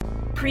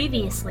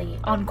Previously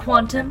on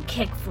Quantum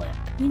Kickflip.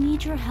 We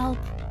need your help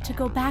to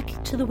go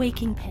back to the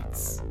waking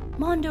pits.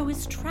 Mondo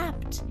is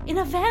trapped in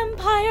a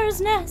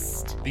vampire's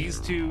nest. These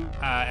two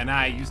and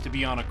I used to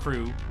be on a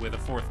crew with a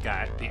fourth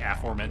guy, the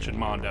aforementioned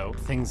Mondo.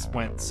 Things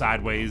went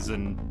sideways,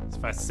 and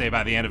suffice to say,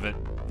 by the end of it,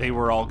 they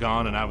were all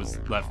gone, and I was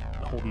left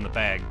holding the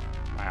bag.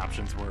 My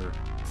options were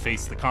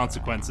face the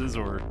consequences,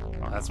 or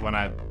that's when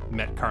I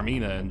met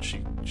Carmina, and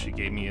she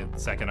gave me a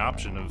second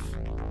option of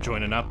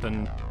joining up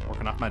and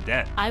working off my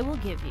debt. I will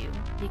give you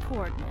the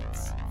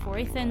coordinates for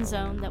a thin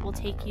zone that will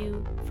take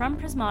you from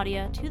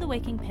Prismatia to the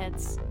Waking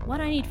Pits. What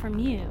I need from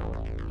you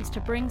is to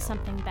bring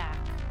something back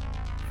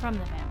from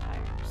the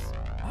vampires.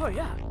 Oh,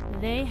 yeah.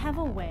 They have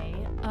a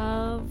way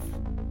of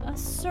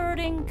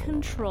asserting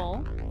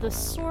control. The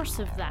source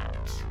of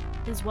that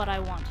is what I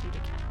want you to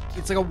catch.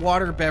 It's like a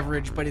water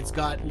beverage, but it's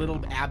got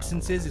little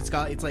absences. It's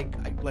like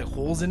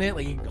holes in it,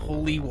 like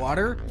holy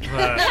water.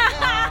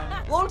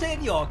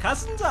 Walden, your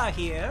cousins are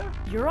here.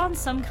 You're on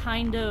some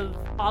kind of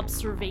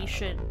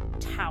observation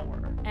tower.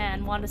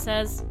 And Wanda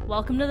says,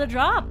 welcome to the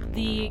drop.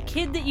 The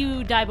kid that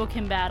you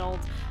Daibokin battled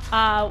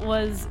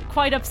was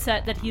quite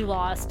upset that he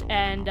lost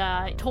and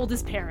told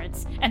his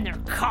parents, and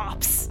they're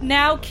cops.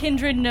 Now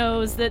Kindred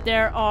knows that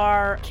there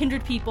are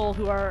Kindred people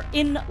who are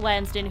in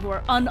Lansden who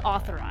are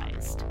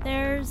unauthorized.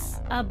 There's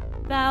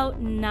about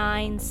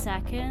 9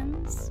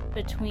 seconds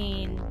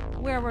between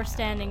where we're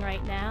standing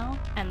right now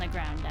and the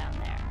ground down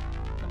there.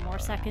 The more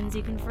seconds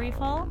you can free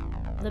fall,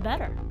 the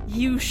better.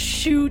 You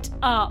shoot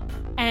up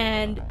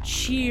and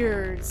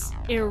cheers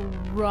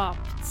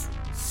erupt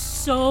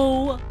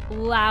so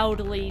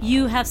loudly.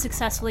 You have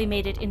successfully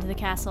made it into the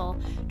castle.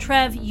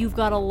 Trev, you've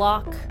got a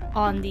lock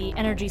on the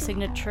energy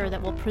signature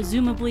that will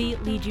presumably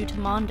lead you to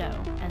Mondo.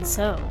 And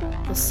so,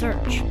 the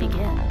search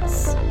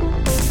begins.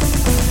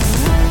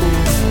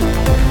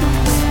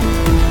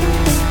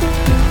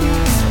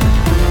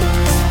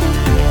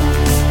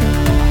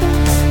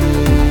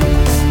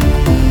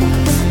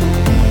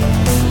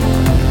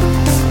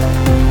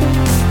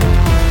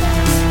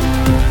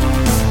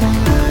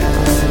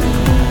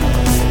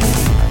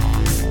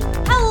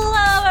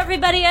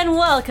 Everybody, and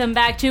welcome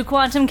back to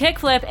Quantum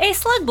Kickflip, a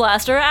Slug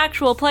Blaster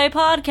actual play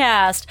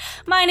podcast.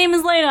 My name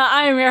is Lena,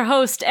 I am your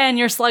host and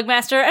your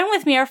Slugmaster, and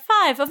with me are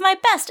 5 of my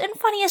best and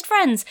funniest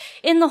friends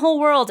in the whole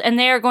world, and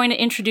they are going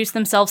to introduce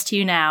themselves to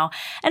you now.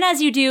 And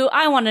as you do,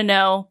 I want to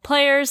know,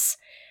 players,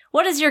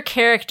 what is your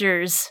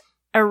character's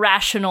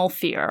irrational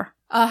fear?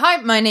 Hi,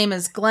 my name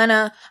is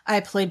Glenna.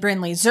 I play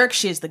Brinley Zirk.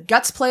 She is the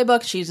Guts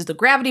playbook. She uses the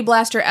Gravity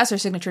Blaster as her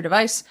signature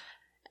device.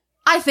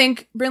 I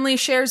think Brinley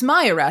shares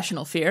my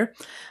irrational fear,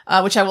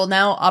 which I will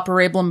now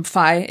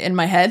operablemify in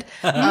my head.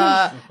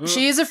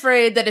 She is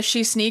afraid that if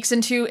she sneaks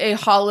into a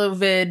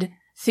holovid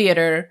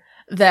theater,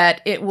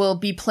 that it will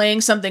be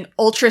playing something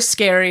ultra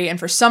scary, and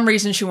for some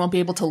reason she won't be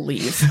able to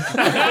leave.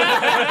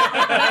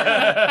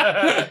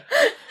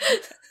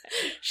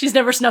 She's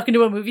never snuck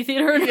into a movie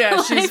theater in her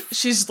life.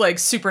 she's like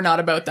super not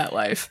about that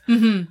life.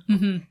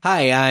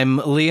 Hi, I'm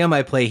Liam.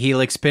 I play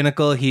Helix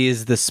Pinnacle. He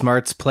is the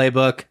Smarts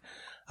playbook.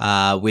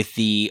 With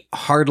the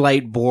hard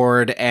light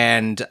board,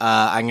 and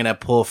I'm going to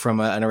pull from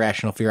an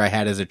irrational fear I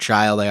had as a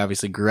child. I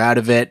obviously grew out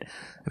of it.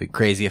 I'd be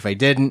crazy if I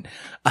didn't.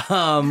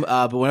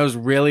 But when I was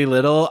really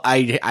little,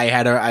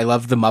 I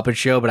loved the Muppet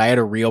Show, but I had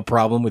a real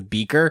problem with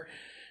Beaker.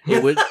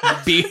 It was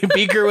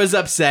Beaker was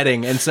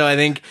upsetting, and so I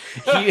think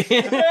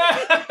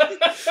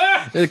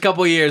a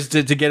couple years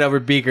to get over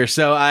Beaker.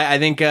 So I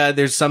think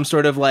there's some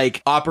sort of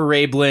like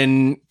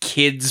Operablin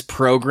kids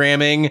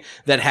programming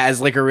that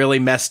has like a really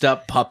messed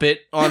up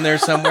puppet on there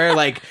somewhere.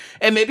 Like,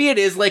 and maybe it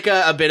is like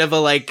a bit of a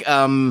like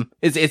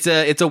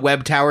it's a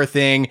web tower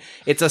thing.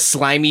 It's a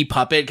slimy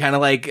puppet, kind of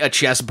like a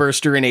chest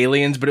burster in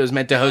Aliens, but it was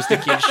meant to host a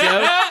kids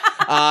show.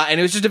 And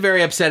it was just a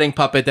very upsetting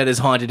puppet that has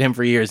haunted him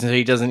for years, and so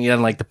he doesn't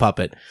like the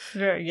puppet.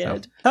 Very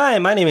good. So. Hi,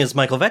 my name is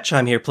Michael Vetch.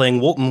 I'm here playing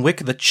Wolton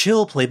Wick, the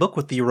Chill playbook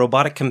with the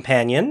robotic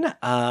companion.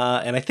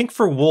 And I think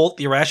for Wolt,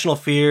 the irrational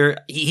fear,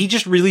 he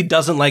just really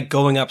doesn't like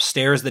going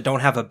upstairs that don't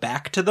have a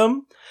back to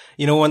them.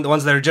 You know, the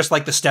ones that are just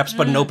like the steps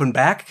but an open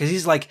back, because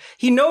he's like,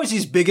 he knows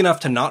he's big enough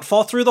to not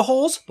fall through the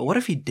holes, but what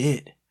if he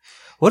did?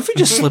 What if he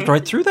just slipped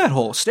right through that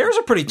hole? Stairs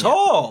are pretty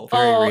tall.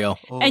 Very real.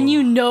 And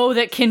you know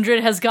that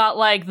Kindred has got,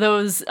 like,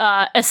 those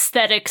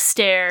aesthetic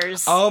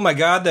stairs. Oh, my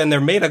God. Then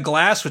they're made of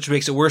glass, which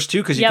makes it worse,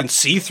 too, because you can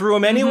see through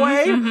them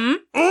anyway.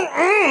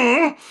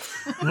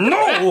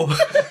 No!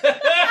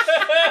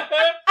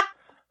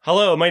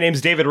 Hello, my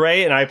name's David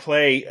Ray, and I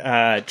play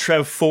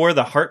Trev 4,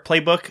 the Heart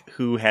playbook,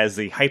 who has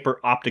the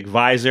hyper-optic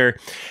visor.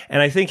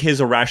 And I think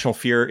his irrational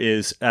fear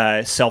is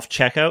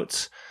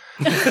self-checkouts.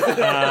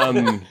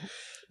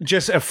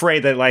 Just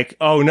afraid that, like,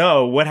 oh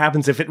no, what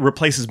happens if it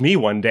replaces me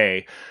one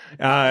day?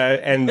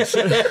 And there's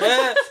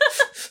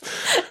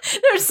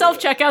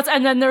self-checkouts,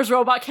 and then there's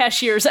robot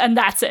cashiers, and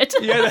that's it.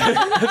 Yeah,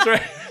 that's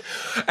right.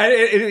 And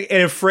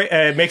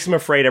it makes him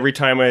afraid every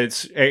time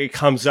it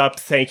comes up.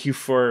 Thank you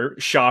for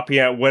shopping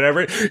at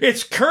whatever.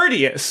 It's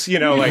courteous, you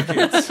know, like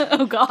it's.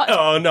 Oh God.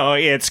 Oh no,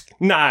 it's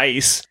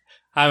nice.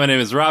 Hi, my name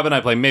is Robin. I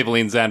play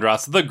Maybelline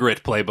Zandros, the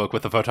Grit playbook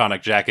with the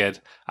photonic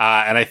jacket.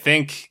 And I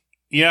think,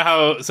 you know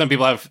how some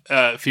people have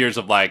fears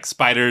of like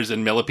spiders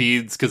and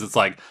millipedes because it's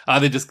like,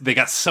 they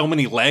got so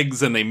many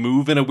legs and they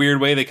move in a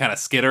weird way. They kind of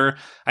skitter.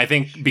 I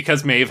think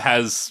because Maeve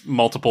has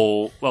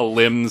multiple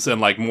limbs and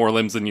like more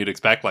limbs than you'd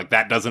expect, like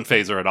that doesn't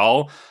phase her at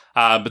all.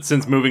 But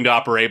since moving to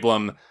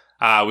Operablum,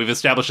 we've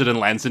established it in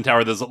Lansing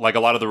Tower. There's like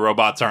a lot of the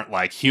robots aren't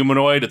like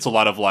humanoid. It's a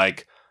lot of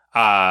like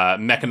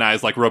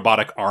mechanized like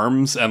robotic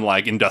arms and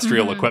like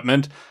industrial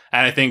equipment.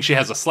 And I think she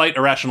has a slight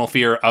irrational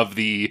fear of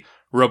the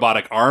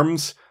robotic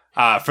arms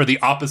for the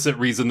opposite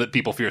reason that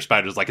people fear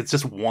spiders. Like it's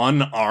just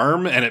one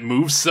arm and it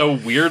moves so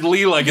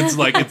weirdly. Like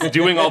it's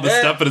doing all this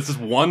stuff, but it's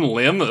just one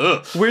limb.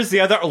 Ugh. Where's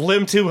the other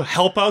limb to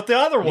help out the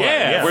other one?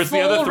 Yeah, where's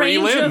the other three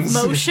Full range limbs?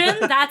 of motion?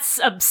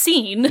 That's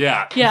obscene.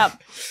 Yeah. Yeah.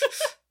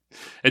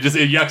 It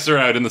yucks her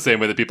out in the same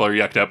way that people are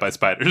yucked out by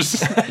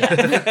spiders.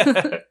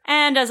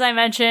 And as I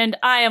mentioned,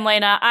 I am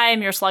Lena. I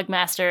am your slug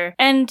master.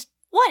 And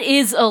what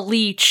is a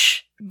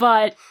leech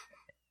but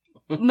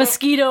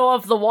mosquito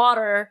of the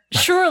water?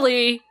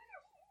 Surely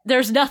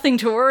there's nothing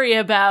to worry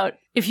about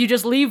if you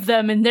just leave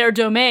them in their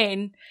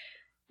domain.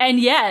 And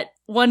yet,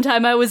 one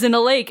time I was in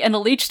a lake and a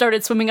leech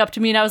started swimming up to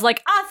me and I was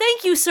like,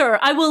 thank you, sir.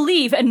 I will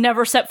leave and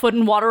never set foot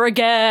in water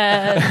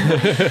again.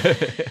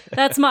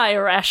 That's my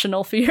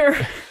irrational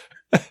fear.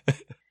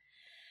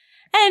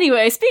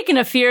 Anyway, speaking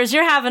of fears,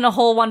 you're having a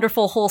whole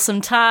wonderful, wholesome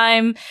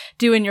time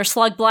doing your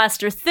slug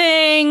blaster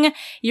thing.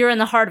 You're in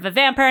the heart of a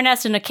vampire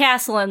nest in a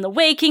castle in the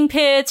waking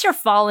pits. You're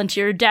falling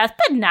to your death,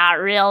 but not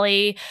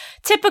really.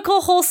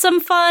 Typical, wholesome,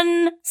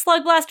 fun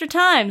slug blaster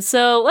time.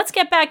 So let's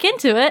get back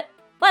into it.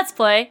 Let's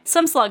play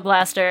some slug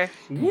blaster.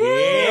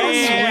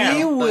 Yes,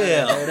 we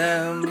will.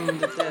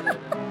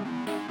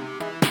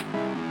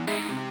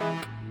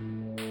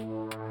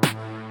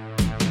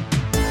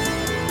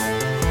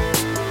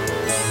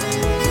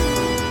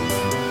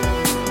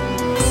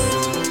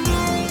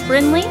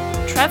 Brinley,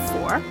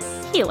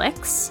 Trev4,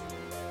 Helix,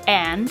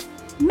 and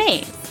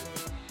Maeve.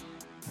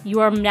 You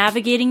are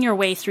navigating your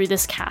way through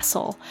this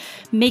castle,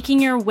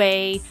 making your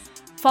way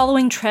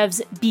following Trev's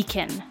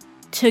beacon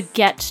to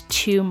get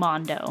to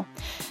Mondo.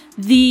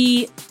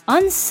 The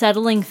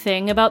unsettling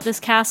thing about this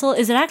castle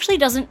is it actually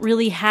doesn't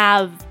really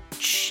have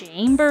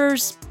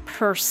chambers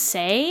per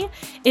se.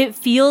 It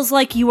feels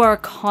like you are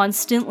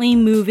constantly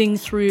moving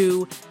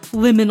through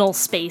liminal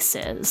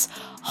spaces,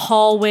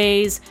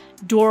 hallways,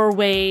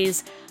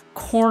 doorways,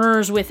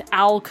 corners with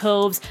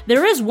alcoves.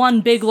 There is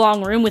one big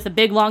long room with a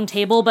big long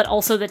table, but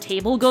also the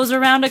table goes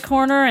around a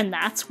corner, and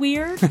that's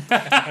weird.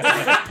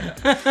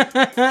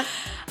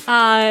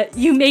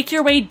 You make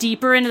your way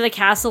deeper into the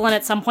castle, and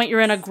at some point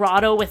you're in a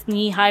grotto with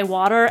knee-high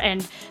water,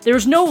 and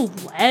there's no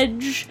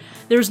ledge.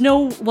 There's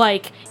no,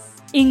 like,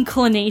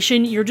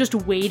 inclination. You're just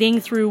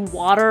wading through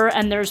water,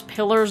 and there's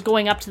pillars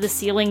going up to the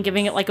ceiling,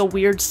 giving it, like, a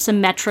weird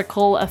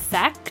symmetrical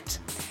effect.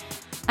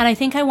 And I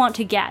think I want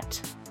to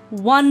get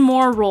one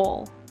more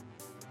roll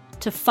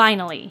to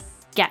finally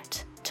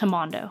get to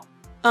Mondo.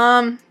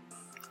 Lena.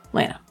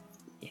 Glenna.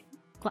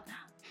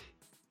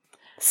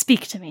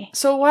 Speak to me.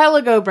 So a while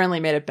ago,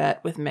 Brenly made a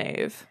bet with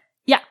Maeve.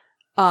 Yeah.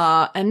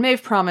 And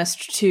Maeve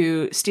promised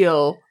to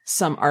steal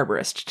some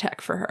arborist tech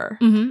for her,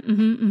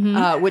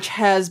 which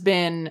has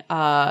been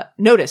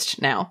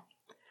noticed now.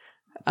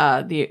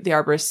 The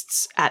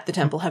arborists at the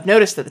temple have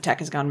noticed that the tech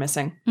has gone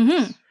missing.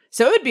 Mm-hmm.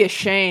 So it would be a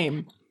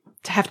shame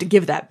to have to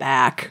give that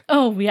back.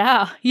 Oh,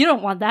 yeah. You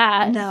don't want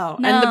that. No.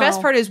 And the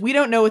best part is we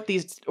don't know what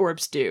these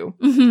orbs do.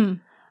 Mm-hmm.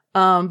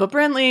 But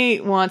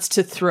Brenly wants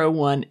to throw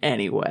one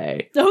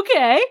anyway.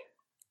 Okay.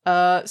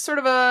 Sort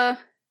of a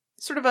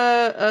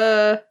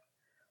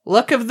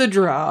luck of the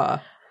draw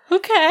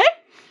Okay.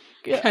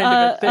 kind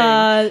of a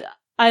thing.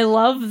 I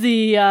love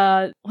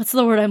the, what's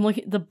the word I'm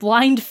looking, the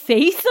blind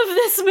faith of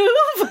this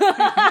move?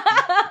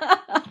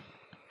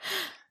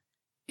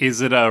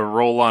 Is it a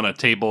roll on a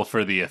table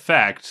for the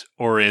effect,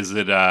 or is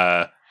it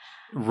a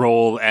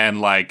roll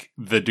and like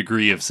the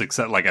degree of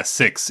success? Like a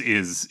 6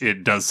 is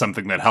it does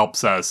something that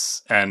helps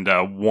us, and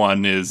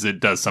 1 is it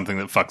does something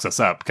that fucks us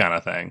up, kind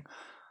of thing.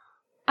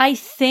 I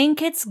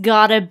think it's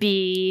gotta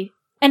be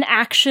an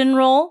action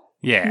roll.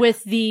 Yeah.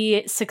 With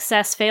the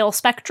success-fail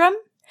spectrum.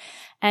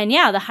 And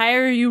yeah, the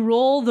higher you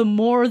roll, the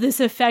more this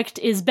effect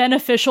is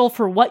beneficial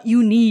for what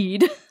you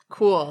need.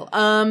 Cool.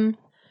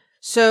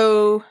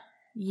 So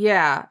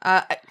yeah.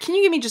 Can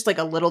you give me just like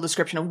a little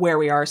description of where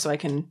we are so I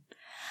can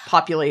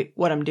populate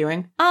what I'm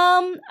doing?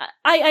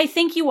 I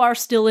think you are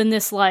still in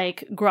this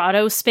like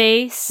grotto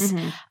space.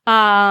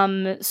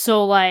 Mm-hmm.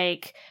 So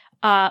like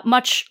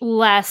much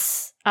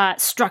less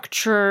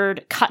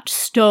structured, cut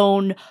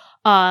stone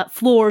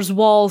floors,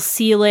 walls,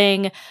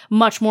 ceiling,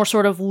 much more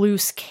sort of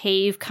loose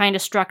cave kind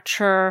of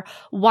structure,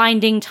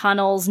 winding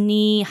tunnels,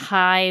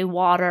 knee-high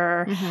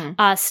water,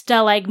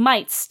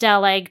 stalagmites,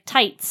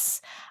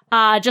 stalactites,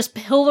 just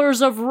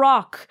pillars of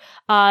rock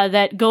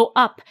that go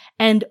up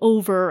and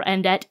over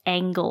and at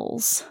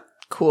angles.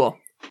 Cool.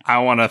 I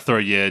want to throw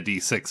you a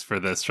d6 for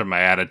this from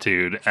my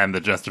attitude, and the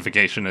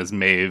justification is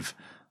Maeve,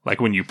 like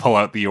when you pull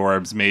out the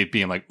orbs, Maeve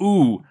being like,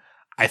 ooh,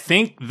 I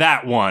think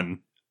that one.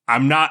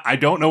 I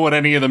don't know what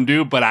any of them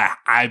do, but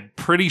I'm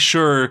pretty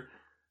sure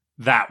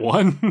that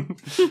one.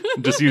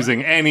 Just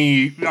using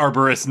any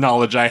arborist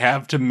knowledge I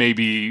have to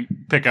maybe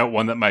pick out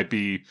one that might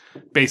be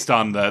based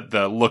on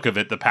the look of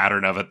it, the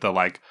pattern of it, the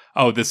like,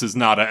 oh, this is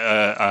not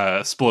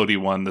a splody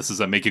one. This is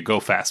a make it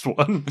go fast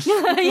one.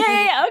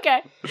 yeah,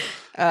 okay.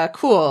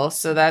 Cool.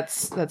 So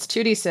that's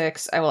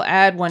 2d6. I will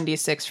add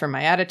 1d6 for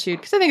my attitude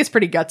because I think it's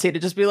pretty gutsy to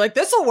just be like,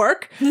 this'll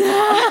work.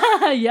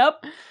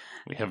 Yep.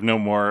 We have no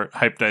more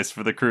hype dice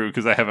for the crew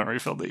because I haven't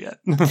refilled it yet.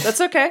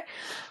 That's okay.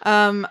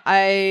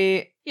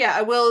 I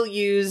will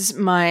use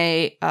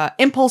my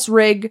impulse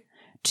rig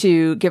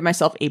to give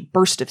myself a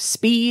burst of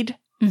speed,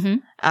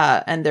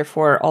 and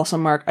therefore also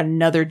mark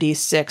another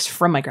d6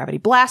 from my gravity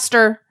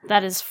blaster.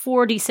 That is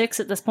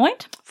 4d6 at this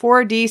point.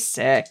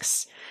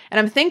 4d6. And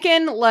I'm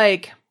thinking,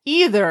 like,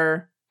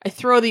 either I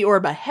throw the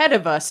orb ahead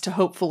of us to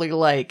hopefully,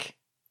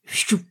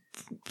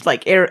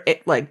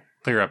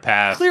 Clear a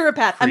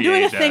path. I'm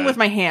doing a thing with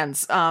my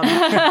hands,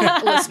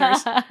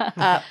 listeners.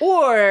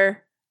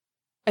 Or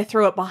I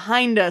throw it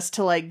behind us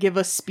to, like, give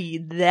us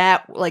speed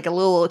that, like, a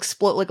little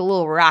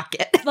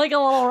rocket. Like a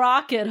little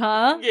rocket,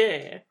 huh?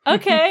 Yeah.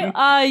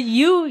 Okay.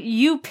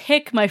 You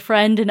pick, my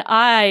friend, and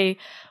I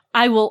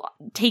will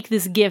take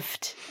this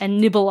gift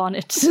and nibble on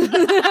it.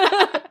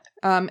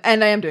 And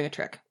I am doing a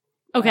trick.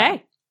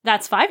 Okay.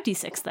 That's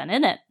 5d6 then,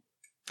 isn't it?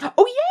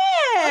 Oh,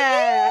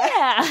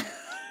 yeah!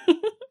 Yeah.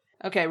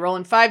 Okay,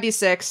 rolling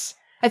 5d6.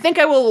 I think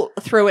I will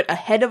throw it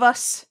ahead of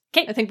us.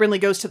 Okay. I think Brindley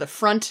goes to the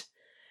front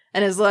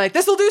and is like,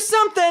 this'll do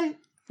something!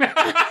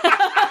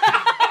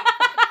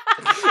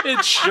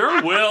 It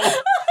sure will.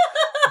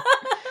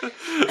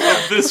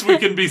 Of this we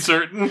can be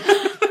certain.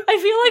 I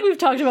feel like we've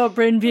talked about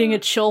Bryn being a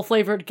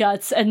chill-flavored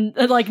guts and,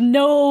 like,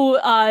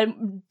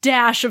 no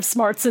dash of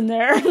smarts in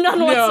there.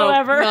 None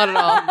whatsoever. Not at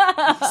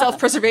all.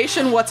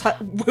 Self-preservation?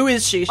 Who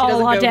is she? She doesn't All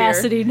go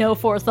audacity, here. no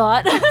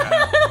forethought.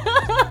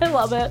 I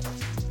love it.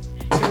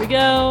 Here we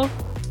go.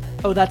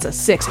 Oh, that's a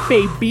 6,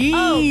 baby!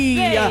 Oh,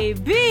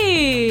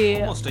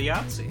 baby! Almost a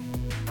Yahtzee.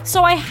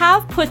 So I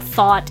have put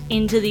thought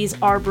into these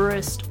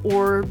arborist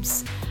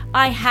orbs.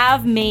 I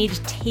have made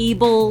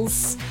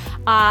tables.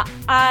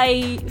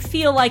 I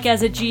feel like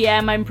as a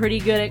GM, I'm pretty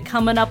good at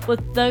coming up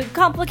with the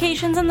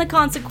complications and the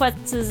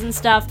consequences and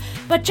stuff.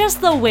 But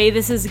just the way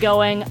this is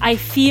going, I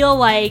feel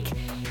like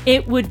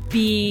it would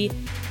be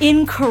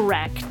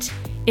incorrect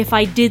if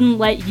I didn't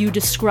let you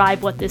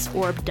describe what this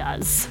orb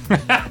does.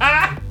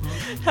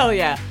 Hell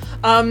yeah.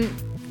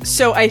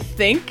 So I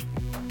think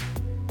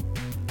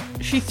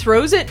she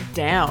throws it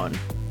down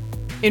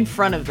in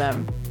front of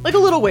them, like a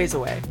little ways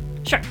away.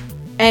 Sure.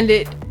 And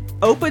it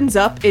opens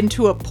up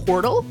into a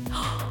portal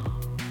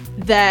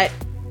that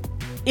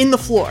in the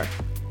floor.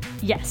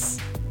 Yes.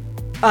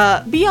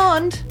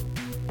 Beyond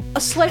a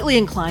slightly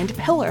inclined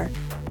pillar.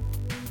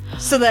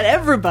 So that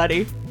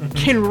everybody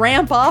can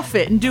ramp off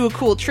it and do a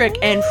cool trick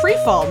and free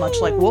fall, much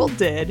like Walt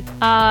did.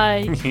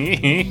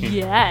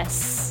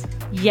 Yes.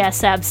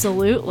 Yes,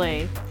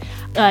 absolutely.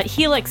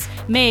 Helix,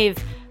 Maeve,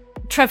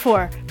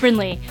 Trevor,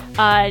 Brinley,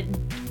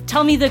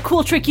 tell me the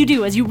cool trick you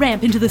do as you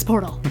ramp into this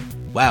portal.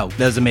 Wow,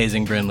 that was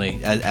amazing, Brindley.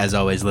 As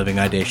always, living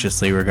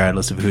audaciously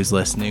regardless of who's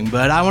listening.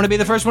 But I want to be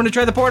the first one to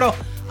try the portal.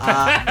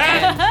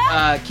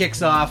 And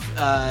kicks off,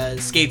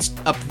 skates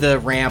up the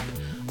ramp,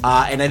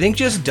 and I think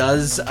just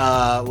does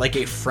like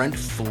a front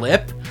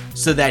flip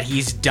so that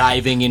he's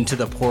diving into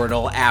the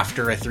portal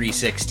after a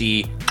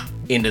 360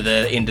 into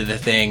the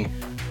thing.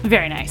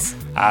 Very nice.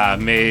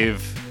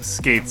 Maeve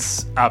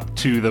skates up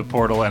to the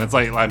portal, and it's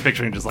like I'm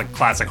picturing just like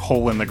classic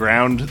hole in the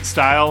ground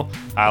style,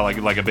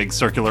 like a big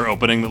circular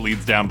opening that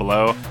leads down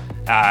below,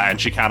 and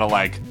she kind of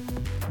like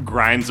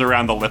grinds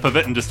around the lip of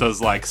it and just does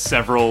like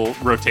several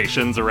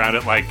rotations around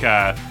it, like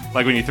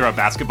when you throw a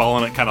basketball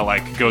and it kind of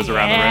like goes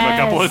around the rim a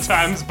couple of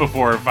times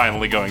before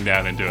finally going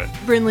down into it.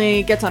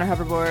 Brinley gets on her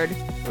hoverboard.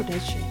 Or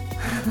does she?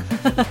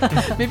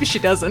 Maybe she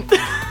doesn't.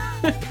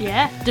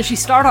 Yeah. Does she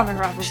start on her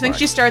hoverboard? I think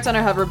she starts on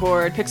her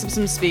hoverboard, picks up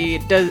some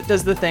speed,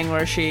 does the thing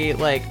where she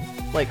like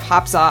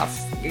hops off,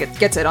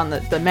 gets it on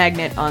the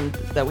magnet on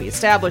that we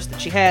established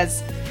that she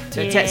has.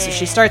 So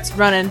she starts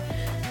running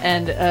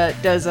and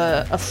does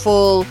a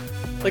full,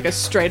 like a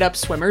straight up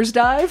swimmer's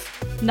dive.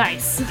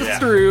 Nice. Yeah.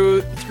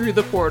 through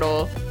the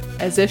portal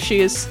as if she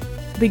is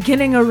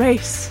beginning a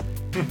race.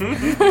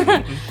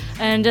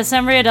 And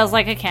Decembria does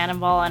like a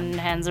cannonball, and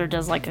Hanser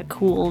does like a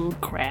cool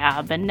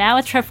grab, and now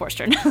it's Trevor's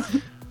turn.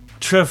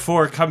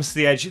 Trevor comes to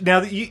the edge.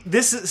 Now,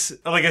 this is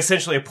like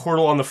essentially a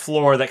portal on the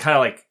floor that kind of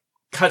like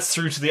cuts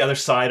through to the other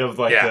side of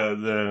like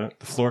the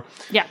floor.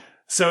 Yeah.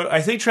 So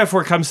I think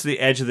Trevor comes to the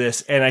edge of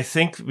this, and I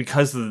think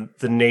because of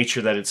the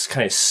nature that it's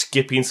kind of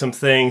skipping some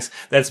things,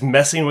 that's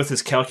messing with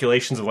his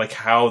calculations of like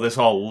how this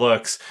all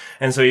looks.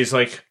 And so he's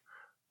like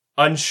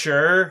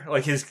unsure,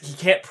 like he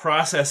can't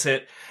process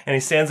it, and he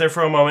stands there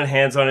for a moment,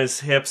 hands on his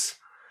hips,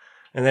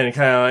 and then he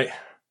kind of like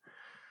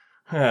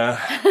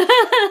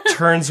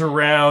turns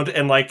around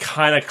and like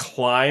kind of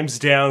climbs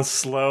down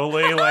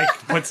slowly, like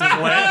puts his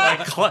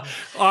leg like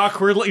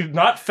awkwardly,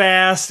 not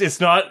fast. It's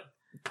not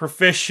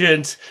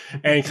proficient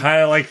and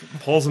kind of like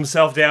pulls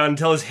himself down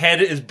until his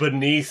head is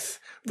beneath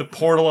the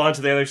portal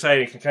onto the other side.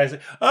 And he can kind of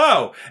say,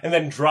 "Oh," and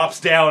then drops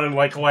down and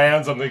like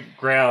lands on the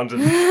ground.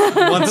 And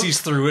Once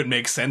he's through, it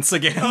makes sense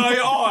again.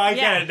 I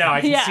get it now.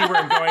 I can see where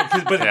I'm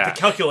going. But Yeah. the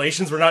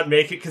calculations were not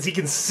making because he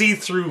can see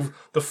through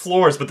the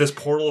floors, but this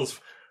portal is.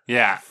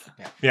 Yeah.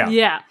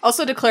 Yeah.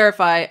 Also, to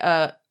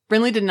clarify,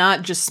 Brinley did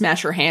not just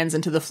smash her hands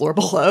into the floor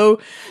below.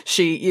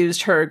 She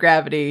used her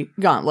gravity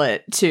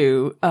gauntlet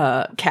to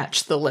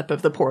catch the lip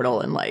of the portal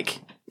and like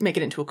make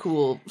it into a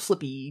cool,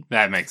 slippy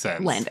That makes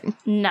sense. landing.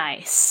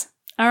 Nice.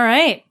 All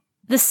right.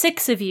 The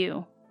 6 of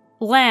you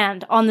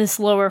land on this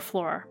lower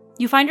floor.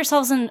 You find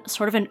yourselves in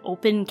sort of an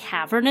open,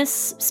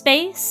 cavernous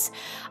space.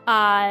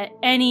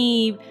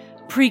 Any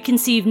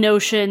preconceived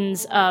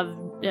notions of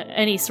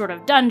any sort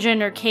of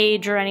dungeon or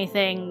cage or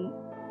anything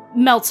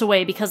melts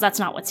away because that's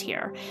not what's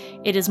here.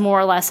 It is more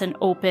or less an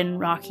open,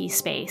 rocky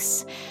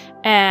space.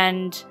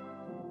 And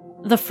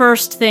the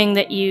first thing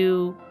that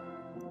you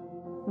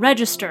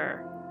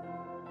register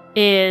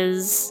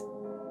is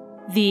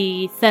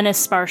the Thenis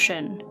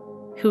Spartian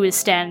who is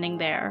standing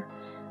there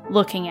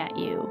looking at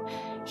you.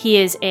 He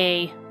is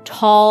a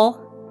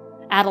tall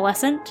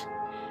adolescent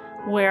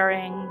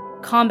wearing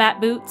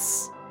combat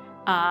boots,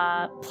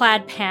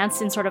 plaid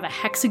pants in sort of a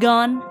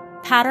hexagon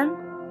pattern,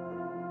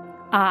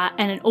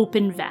 and an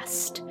open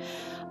vest.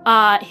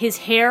 His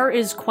hair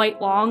is quite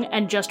long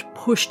and just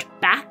pushed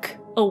back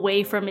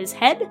away from his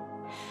head.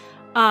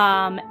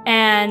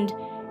 And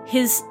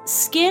his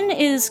skin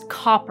is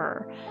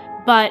copper,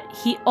 but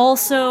he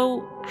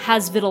also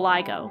has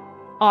vitiligo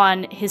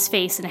on his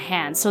face and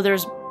hands. So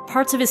there's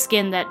parts of his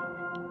skin that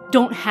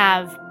don't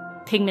have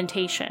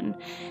pigmentation.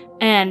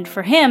 And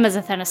for him, as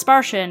a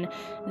Thenispartian,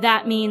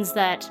 that means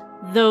that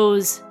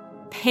those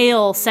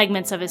pale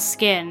segments of his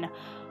skin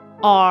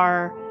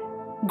are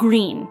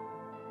green,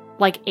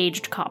 like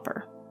aged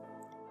copper.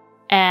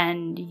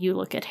 And you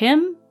look at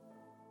him,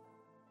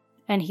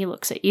 and he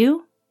looks at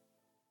you.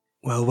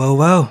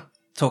 Well.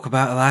 Talk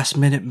about a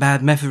last-minute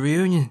bad method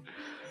reunion.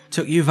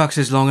 Took you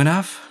Voxes long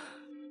enough.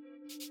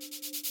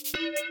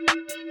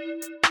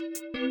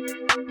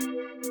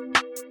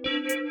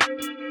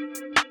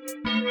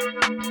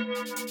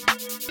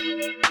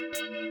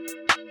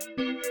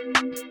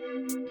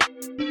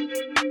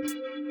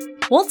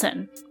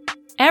 Walton,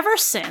 ever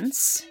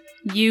since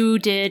you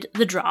did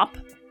the drop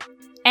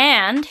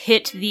and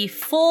hit the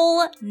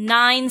full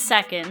 9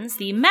 seconds,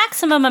 the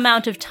maximum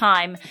amount of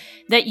time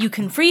that you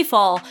can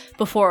freefall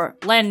before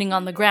landing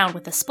on the ground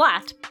with a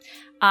splat,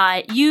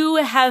 you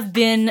have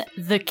been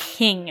the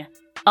king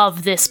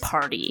of this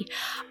party.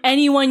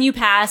 Anyone you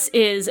pass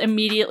is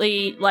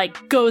immediately,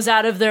 like, goes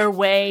out of their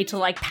way to,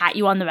 like, pat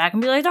you on the back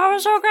and be like, that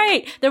was so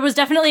great! There was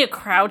definitely a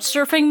crowd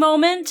surfing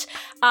moment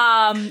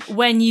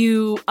when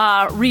you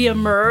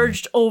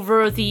re-emerged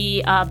over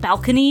the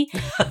balcony,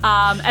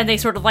 and they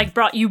sort of, like,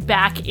 brought you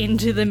back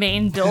into the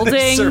main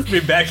building. Surf me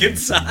back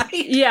inside.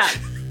 Yeah.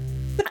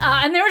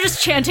 And they were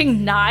just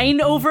chanting 9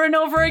 over and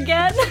over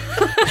again.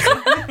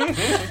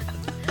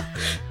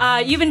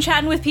 You've been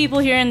chatting with people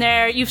here and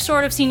there. You've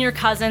sort of seen your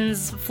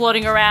cousins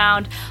floating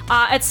around.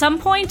 At some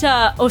point,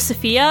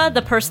 Osifia,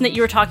 the person that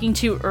you were talking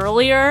to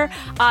earlier,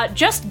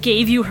 just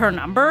gave you her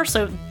number,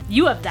 so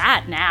you have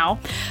that now.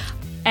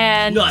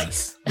 And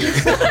Nice.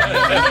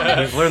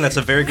 I've learned that's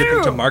a very good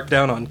thing to mark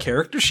down on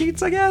character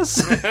sheets, I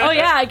guess. oh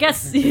yeah, I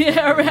guess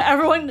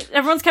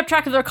everyone's kept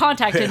track of their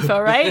contact info,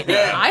 right?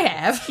 I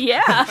have.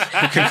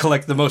 Yeah. You can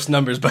collect the most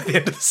numbers by the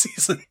end of the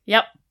season.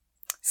 Yep.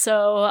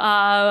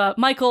 So,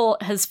 Michael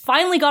has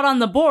finally got on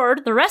the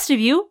board. The rest of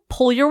you,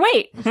 pull your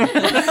weight.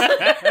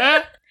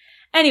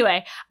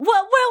 Anyway,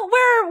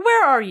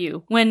 where are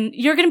you when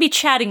you're going to be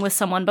chatting with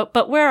someone?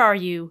 But where are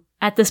you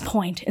at this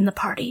point in the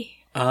party?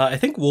 I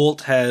think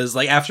Wolt has,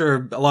 like,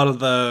 after a lot of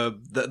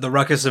the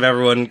ruckus of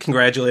everyone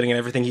congratulating and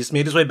everything, he's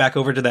made his way back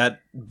over to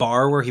that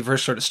bar where he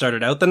first sort of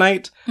started out the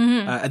night.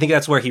 Mm-hmm. I think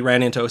that's where he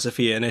ran into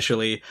Osifia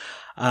initially.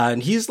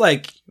 And he's,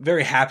 like,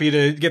 very happy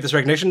to get this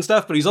recognition and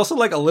stuff, but he's also,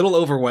 like, a little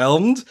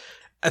overwhelmed.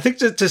 I think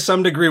to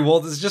some degree,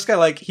 Wolt is just kind of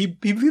like, he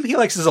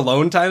likes his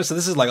alone time, so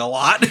this is, like, a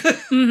lot.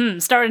 Mm-hmm.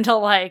 Starting to,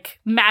 like,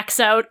 max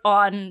out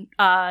on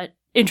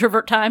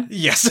introvert time.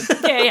 Yes.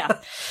 Yeah.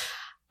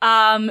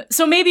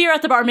 So maybe you're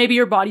at the bar, maybe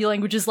your body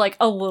language is like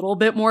a little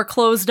bit more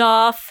closed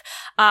off.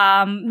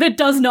 That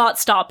does not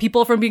stop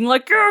people from being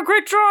like, yeah,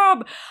 great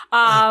job.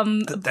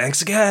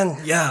 Thanks again.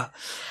 Yeah.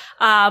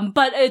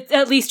 But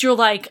at least you're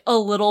like a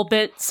little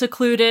bit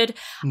secluded.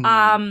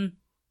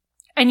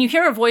 And you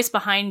hear a voice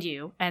behind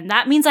you, and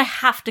that means I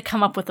have to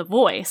come up with a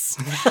voice.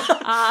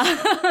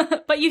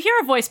 But you hear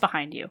a voice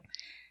behind you.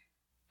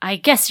 I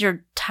guess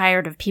you're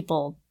tired of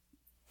people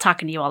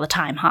talking to you all the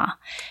time, huh?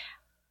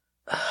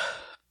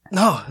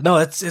 No,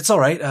 it's all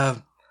right.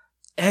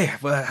 Hey,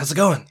 how's it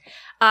going?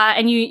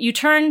 And you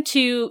turn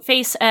to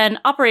face an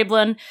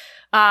Operablin.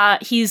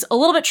 He's a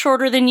little bit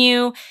shorter than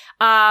you.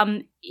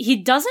 He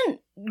doesn't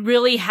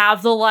really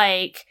have the,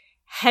 like,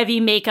 heavy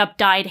makeup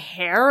dyed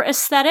hair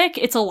aesthetic.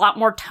 It's a lot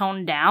more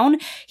toned down.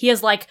 He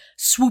has like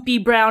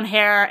swoopy brown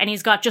hair and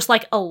he's got just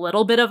like a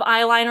little bit of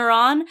eyeliner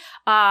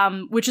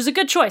on, which is a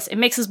good choice. It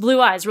makes his blue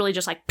eyes really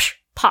just like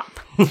pop.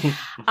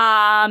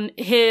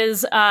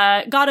 His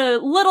got a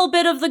little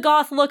bit of the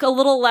goth look, a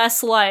little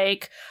less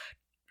like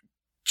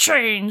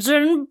chains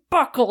and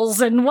buckles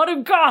and what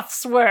do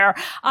goths wear,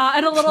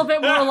 and a little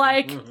bit more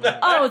like,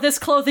 oh, this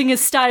clothing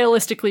is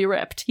stylistically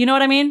ripped. You know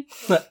what I mean?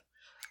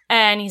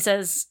 And he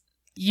says,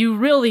 you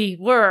really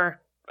were.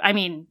 I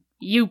mean,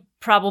 you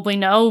probably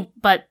know,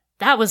 but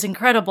that was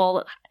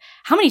incredible.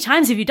 How many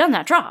times have you done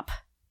that drop?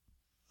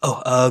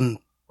 Oh,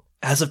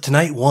 as of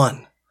tonight,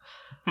 1.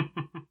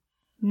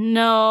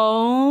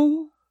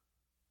 No.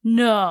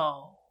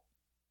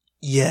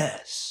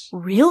 Yes.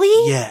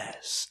 Really?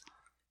 Yes.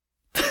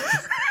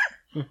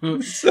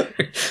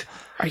 Sorry.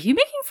 Are you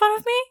making fun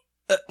of me?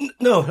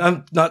 No,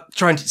 I'm not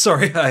trying to.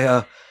 Sorry,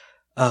 tonight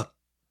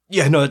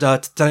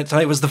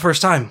was the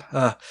first time.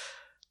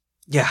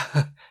 Yeah.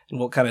 And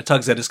Walt kind of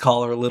tugs at his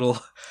collar a little.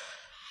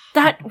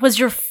 That was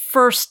your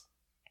first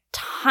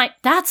time?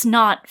 That's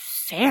not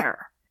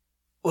fair.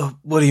 Well,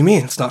 what do you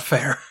mean it's not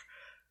fair?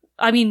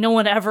 I mean, no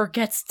one ever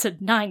gets to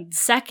 9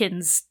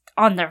 seconds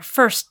on their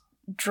first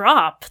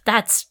drop.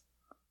 That's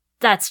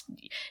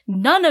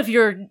none of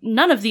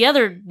the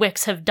other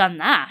wicks have done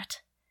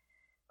that.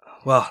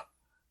 Well,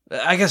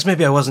 I guess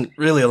maybe I wasn't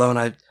really alone.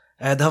 I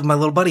had to have my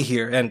little buddy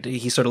here, and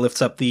he sort of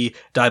lifts up the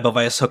dive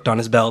vice hooked on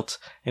his belt,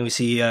 and we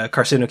see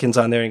Carcinokin's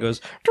on there, and he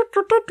goes,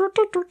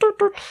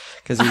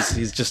 because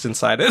he's just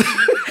inside it.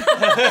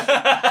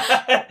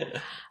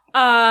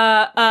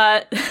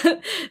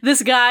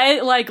 This guy,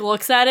 like,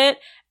 looks at it,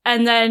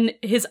 and then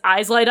his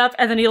eyes light up,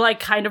 and then he, like,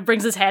 kind of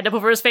brings his hand up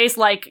over his face,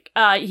 like,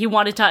 he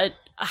wanted to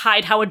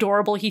hide how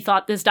adorable he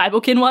thought this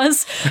Daibokin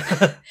was.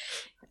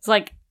 It's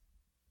like,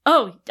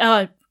 oh,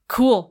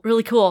 cool,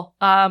 really cool.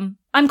 I'm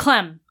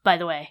Clem, by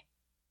the way.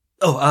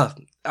 Oh,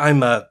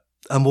 I'm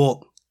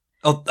Walt.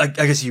 Oh, I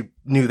guess you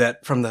knew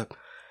that from the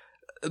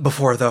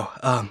before, though.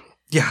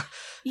 Yeah.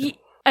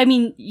 I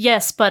mean,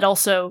 yes, but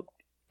also,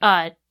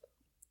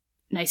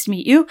 nice to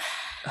meet you.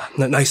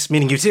 Nice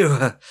meeting you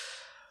too.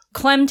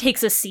 Clem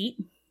takes a seat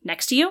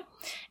next to you.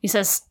 He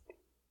says,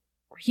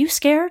 "Were you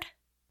scared?"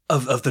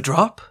 Of the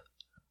drop?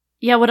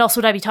 Yeah, what else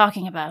would I be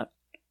talking about?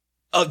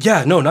 Oh,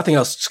 yeah, no, nothing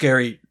else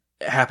scary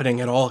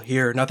happening at all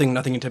here. Nothing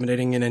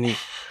intimidating in any,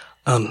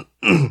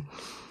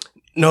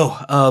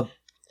 no,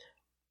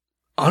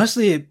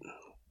 honestly,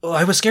 well,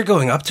 I was scared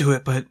going up to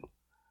it, but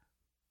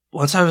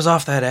once I was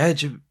off that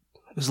edge, it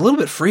was a little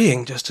bit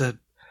freeing just to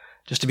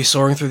be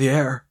soaring through the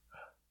air.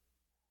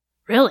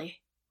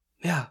 Really?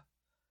 Yeah.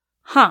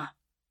 Huh.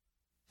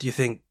 Do you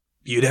think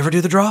you'd ever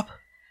do the drop?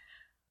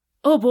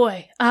 Oh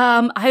boy,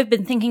 I've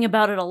been thinking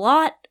about it a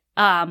lot.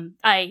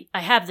 I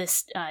have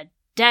this,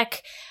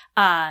 deck,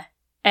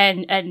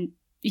 and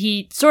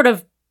he sort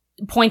of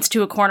points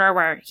to a corner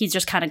where he's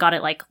just kind of got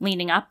it, like,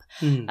 leaning up.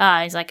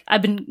 He's like,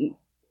 I've been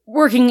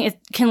working, it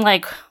can,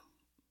 like,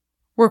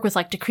 work with,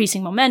 like,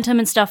 decreasing momentum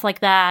and stuff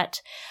like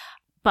that,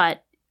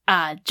 but,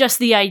 just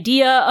the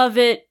idea of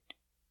it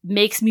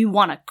makes me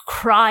want to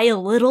cry a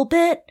little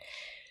bit.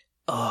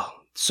 Oh,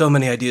 so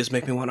many ideas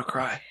make me want to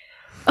cry.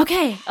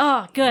 Okay,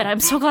 oh, good, I'm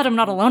so glad I'm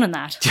not alone in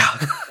that.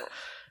 Yeah.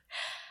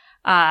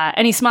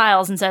 And he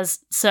smiles and says,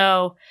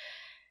 so,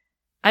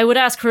 I would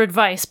ask for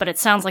advice, but it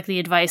sounds like the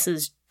advice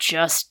is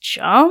just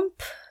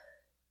jump?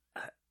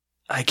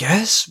 I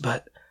guess,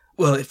 but,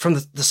 well, from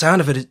the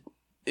sound of it,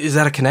 is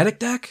that a kinetic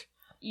deck?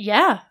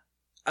 Yeah.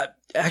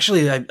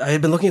 Actually, I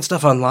had been looking at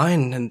stuff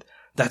online, and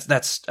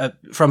that's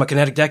from a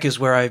kinetic deck is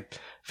where I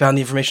found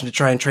the information to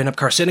try and train up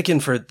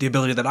Carcinokin for the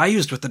ability that I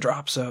used with the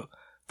drop, so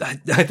I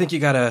think you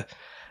got a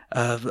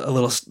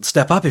little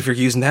step up if you're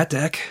using that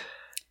deck.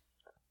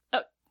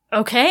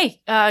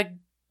 Okay,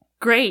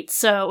 great.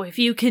 So if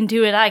you can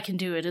do it, I can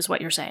do it, is what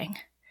you're saying.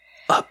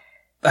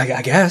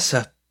 I guess.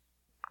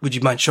 Would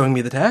you mind showing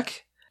me the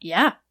deck?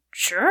 Yeah,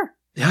 sure.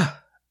 Yeah.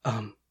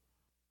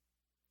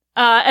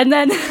 And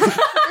then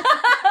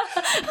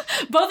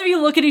both of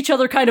you look at each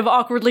other kind of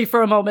awkwardly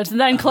for a moment, and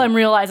then Clem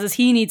realizes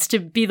he needs to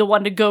be the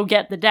one to go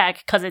get the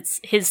deck because it's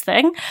his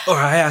thing. Or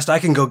I asked, I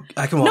can walk.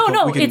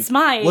 No, it's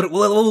mine.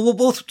 We'll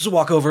both just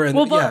walk over and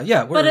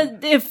yeah.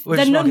 But if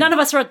then none of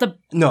us are at the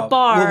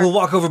bar, we'll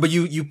walk over. But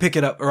you pick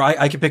it up, or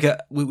I can pick it.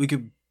 We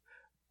could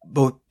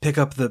both pick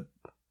up the.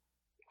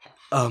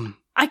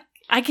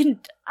 I can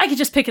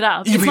just pick it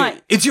up. It's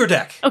mine. It's your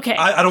deck. Okay.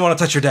 I don't want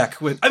to touch your deck.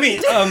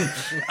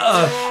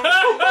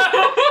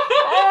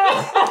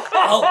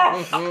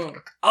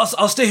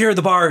 I'll stay here at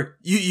the bar.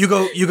 You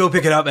go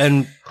pick it up,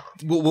 and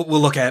we'll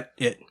look at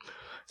it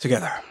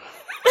together.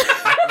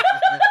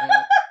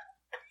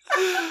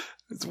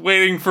 It's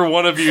waiting for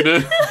one of you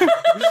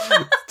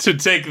to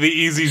take the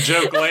easy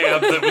joke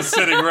layup that was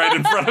sitting right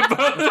in front of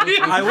both of you.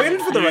 I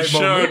waited for the right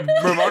moment. You showed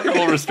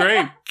remarkable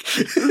restraint.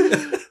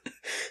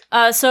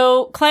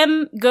 So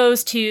Clem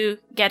goes to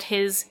get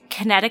his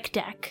kinetic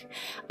deck,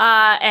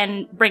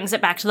 and brings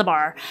it back to the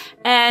bar.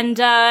 And,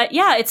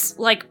 it's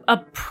like a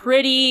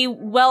pretty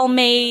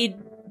well-made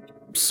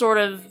sort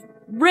of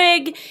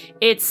rig.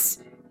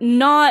 It's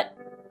not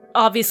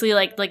obviously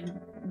like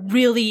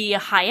really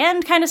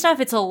high-end kind of stuff.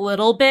 It's a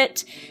little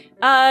bit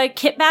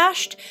kit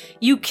bashed.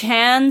 You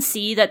can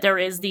see that there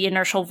is the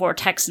inertial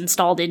vortex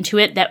installed into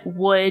it that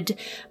would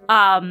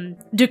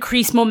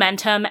decrease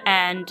momentum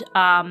and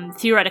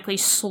theoretically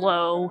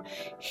slow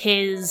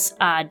his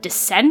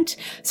descent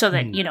so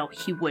that,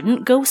 he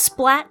wouldn't go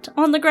splat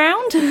on the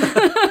ground.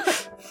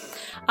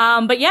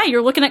 But yeah,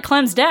 you're looking at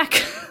Clem's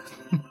deck.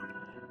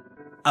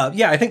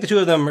 I think the two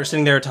of them are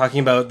sitting there talking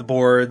about the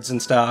boards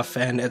and stuff,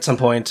 and at some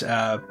point,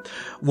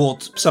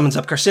 Wolt summons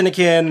up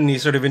Carcinican, and he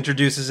sort of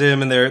introduces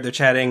him, and they're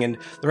chatting, and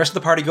the rest of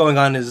the party going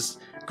on is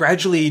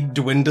gradually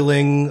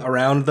dwindling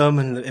around them,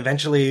 and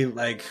eventually,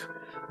 like,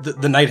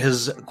 the night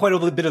has, quite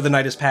a bit of the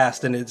night has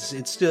passed, and it's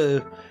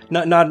still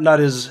not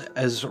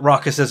as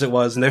raucous as it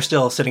was, and they're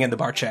still sitting at the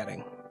bar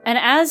chatting. And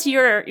as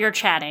you're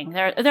chatting,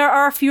 there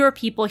are fewer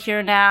people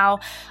here now.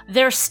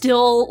 There's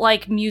still,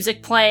 like,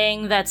 music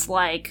playing that's,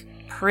 like,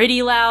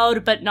 pretty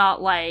loud, but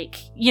not like,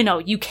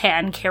 you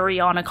can carry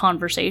on a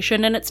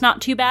conversation and it's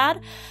not too bad.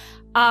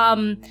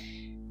 And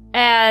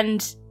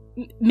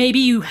maybe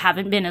you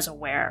haven't been as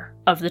aware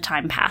of the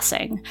time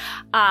passing.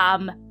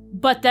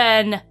 But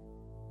then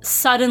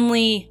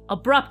suddenly,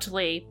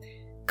 abruptly,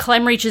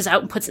 Clem reaches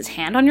out and puts his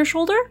hand on your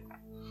shoulder.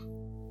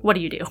 What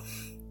do you do?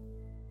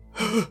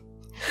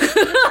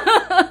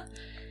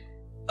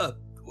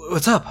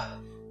 What's up?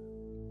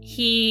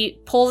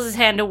 He pulls his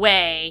hand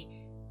away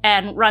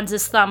and runs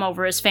his thumb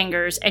over his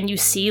fingers, and you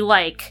see,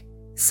 like,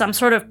 some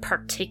sort of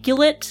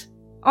particulate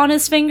on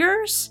his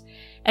fingers,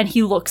 and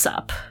he looks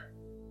up.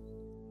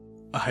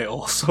 I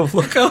also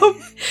look up?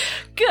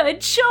 Good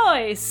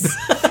choice!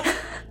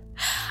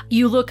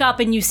 You look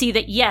up and you see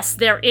that, yes,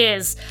 there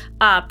is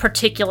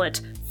particulate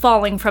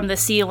falling from the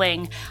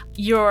ceiling.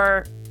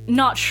 You're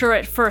not sure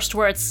at first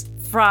where it's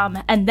from,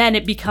 and then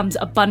it becomes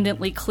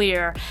abundantly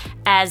clear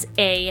as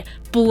a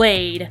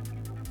blade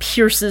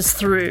pierces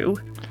through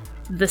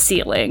the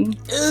ceiling.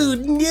 Oh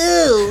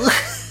no!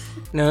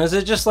 Now, is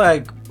it just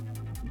like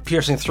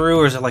piercing through,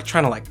 or is it like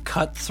trying to like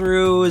cut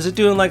through? Is it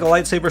doing like a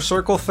lightsaber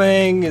circle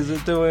thing? Is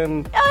it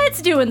doing...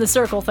 It's doing the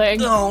circle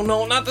thing. Oh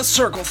no, not the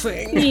circle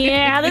thing.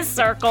 Yeah, the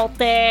circle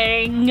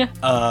thing.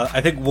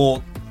 I think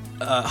Wolt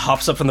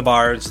hops up from the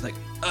bar and is like,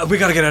 we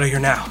gotta get out of here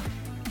now.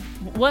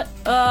 What?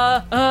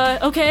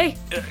 Okay.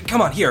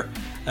 Come on, here.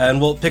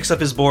 And Wolt picks up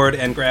his board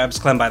and grabs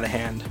Clem by the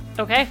hand.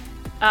 Okay.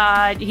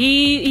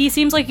 He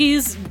seems like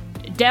he's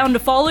down to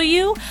follow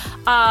you.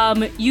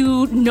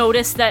 You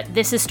notice that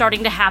this is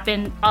starting to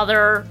happen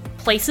other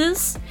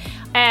places,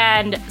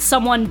 and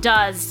someone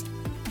does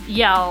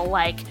yell,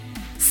 like,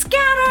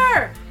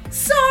 "Scatter!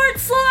 Sword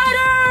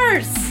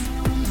sliders!"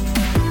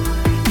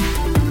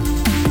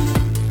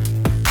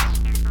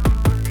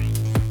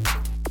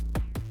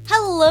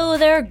 Hello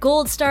there,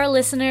 Gold Star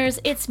listeners.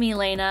 It's me,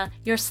 Lena,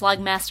 your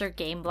Slugmaster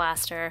Game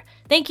Blaster.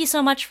 Thank you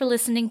so much for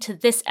listening to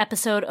this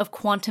episode of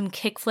Quantum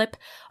Kickflip.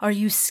 Are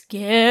you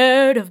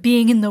scared of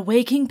being in the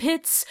waking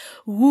pits?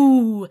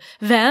 Ooh,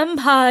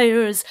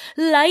 vampires,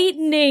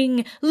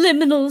 lightning,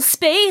 liminal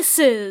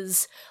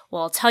spaces.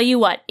 Well, I'll tell you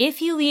what,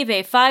 if you leave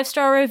a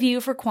 5-star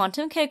review for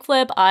Quantum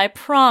Kickflip, I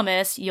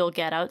promise you'll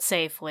get out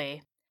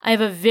safely. I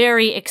have a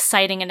very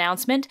exciting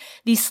announcement.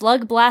 The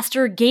Slug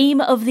Blaster Game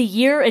of the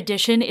Year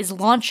edition is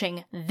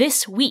launching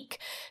this week,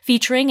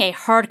 featuring a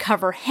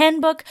hardcover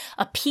handbook,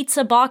 a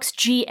pizza box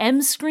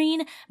GM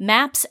screen,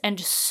 maps, and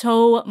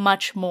so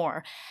much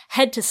more.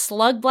 Head to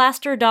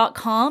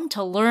slugblaster.com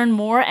to learn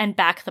more and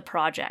back the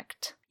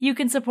project. You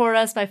can support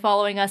us by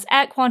following us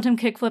at Quantum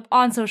Kickflip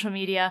on social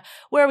media,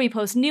 where we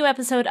post new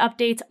episode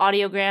updates,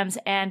 audiograms,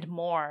 and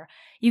more.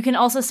 You can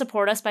also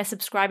support us by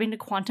subscribing to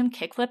Quantum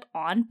Kickflip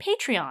on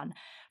Patreon.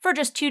 For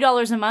just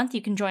 $2 a month,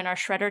 you can join our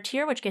Shredder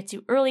tier, which gets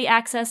you early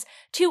access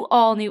to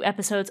all new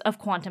episodes of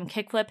Quantum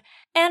Kickflip.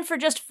 And for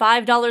just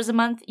 $5 a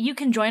month, you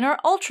can join our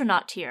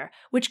Ultranaut tier,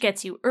 which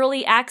gets you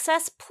early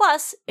access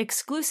plus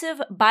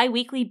exclusive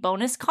bi-weekly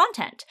bonus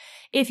content.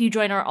 If you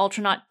join our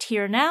Ultranaut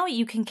tier now,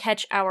 you can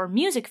catch our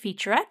music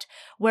featurette,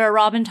 where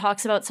Robin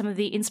talks about some of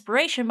the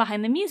inspiration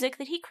behind the music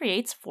that he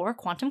creates for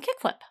Quantum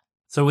Kickflip.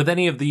 So with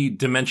any of the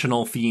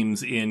dimensional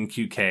themes in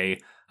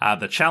QK,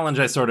 the challenge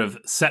I sort of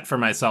set for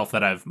myself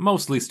that I've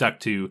mostly stuck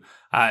to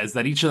is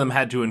that each of them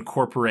had to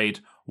incorporate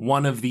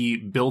one of the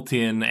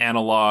built-in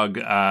analog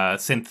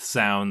synth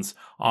sounds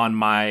on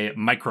my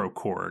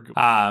microKORG.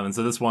 And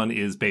so this one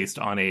is based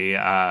on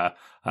a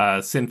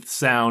synth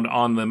sound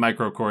on the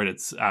microKORG.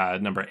 It's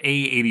number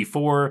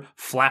A84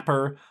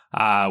 Flapper,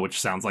 which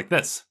sounds like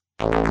this.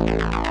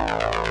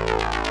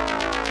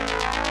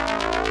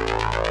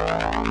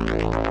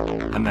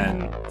 And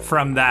then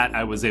from that,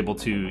 I was able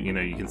to,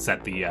 you can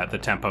set the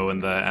tempo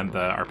and the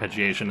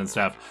arpeggiation and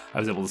stuff. I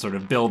was able to sort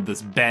of build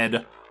this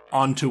bed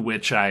onto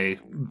which I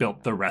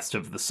built the rest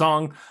of the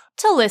song.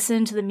 To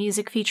listen to the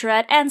music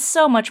featurette and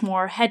so much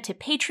more, head to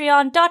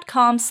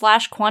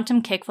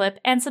patreon.com/quantumkickflip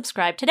and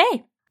subscribe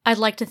today. I'd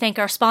like to thank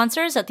our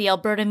sponsors at the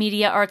Alberta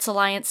Media Arts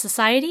Alliance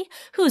Society,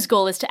 whose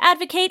goal is to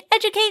advocate,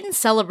 educate, and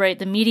celebrate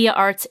the media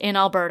arts in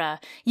Alberta.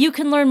 You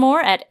can learn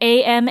more at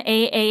amaas.ca.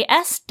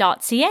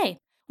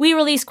 We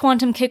release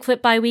Quantum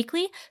Kickflip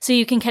bi-weekly, so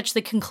you can catch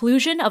the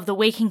conclusion of the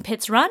Waking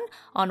Pits run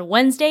on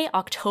Wednesday,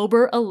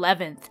 October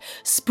 11th.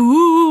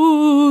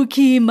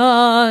 Spooky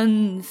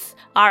month!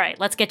 Alright,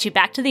 let's get you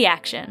back to the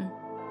action.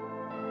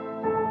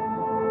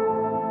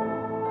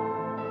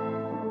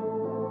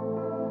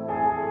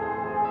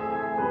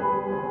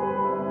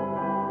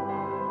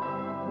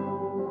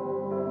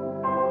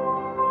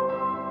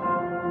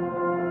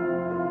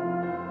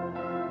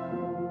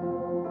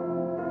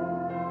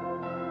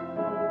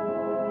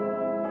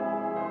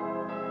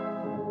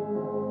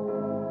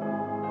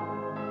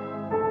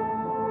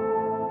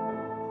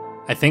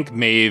 I think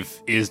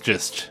Maeve is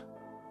just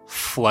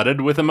flooded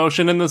with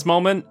emotion in this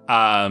moment,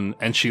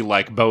 and she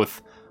like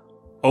both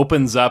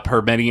opens up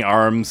her many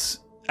arms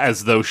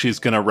as though she's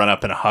gonna run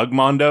up and hug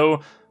Mondo,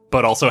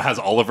 but also has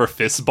all of her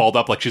fists balled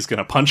up like she's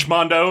gonna punch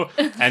Mondo,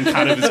 and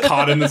kind of is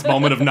caught in this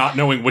moment of not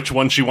knowing which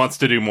one she wants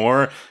to do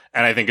more.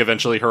 And I think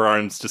eventually her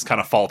arms just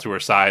kind of fall to her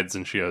sides,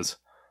 and she goes,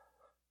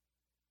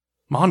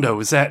 "Mondo,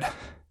 is it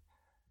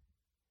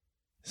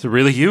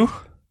really you?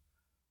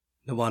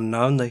 The one and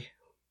only.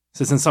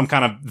 This isn't some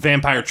kind of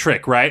vampire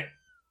trick, right?"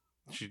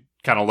 She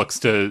kind of looks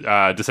to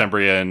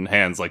Decembria and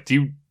Hands like,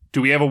 do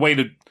we have a way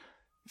to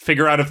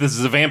figure out if this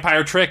is a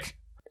vampire trick?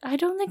 I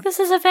don't think this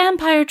is a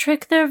vampire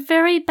trick. They're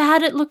very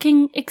bad at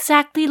looking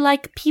exactly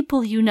like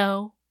people, you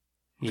know.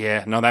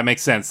 Yeah, no, that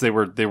makes sense. They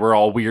were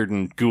all weird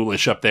and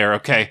ghoulish up there.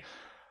 Okay.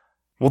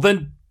 Well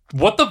then,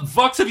 what the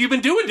fucks have you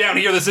been doing down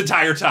here this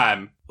entire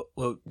time?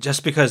 Well,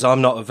 just because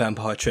I'm not a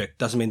vampire trick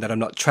doesn't mean that I'm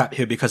not trapped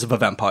here because of a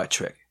vampire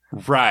trick.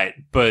 Right,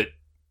 but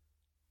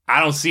I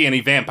don't see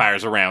any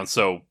vampires around,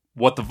 so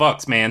what the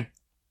fucks, man?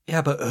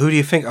 Yeah, but who do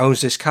you think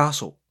owns this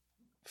castle?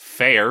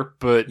 Fair,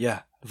 but...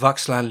 Yeah,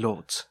 Vux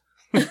landlords.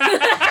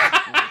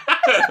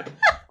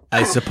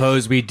 I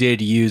suppose we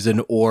did use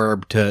an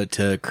orb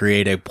to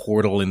create a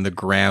portal in the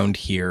ground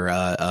here.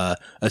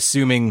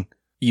 Assuming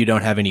you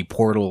don't have any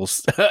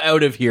portals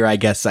out of here, I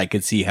guess I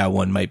could see how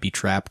one might be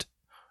trapped.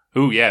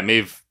 Ooh, yeah,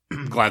 Maeve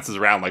glances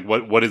around, like,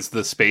 what is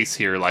the space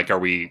here? Like,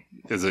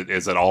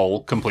 is it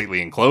all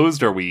completely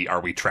enclosed? Are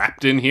we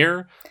trapped in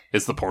here?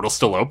 Is the portal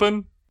still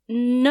open?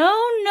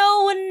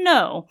 No, and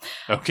no.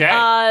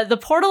 Okay. The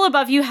portal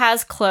above you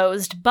has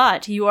closed,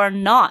 but you are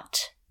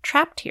not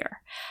trapped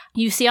here.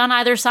 You see on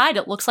either side,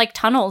 it looks like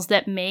tunnels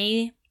that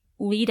may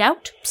lead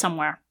out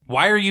somewhere.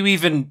 Why are you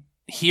even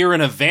here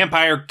in a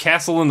vampire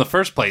castle in the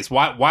first place?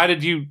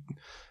 Why'd you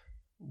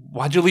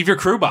leave your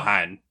crew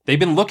behind? They've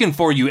been looking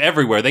for you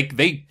everywhere.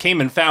 They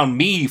came and found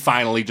me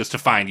finally just to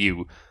find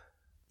you.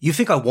 You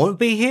think I won't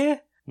be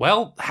here?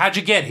 Well, how'd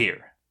you get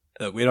here?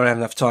 Look, we don't have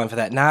enough time for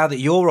that. Now that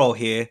you're all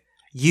here,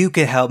 you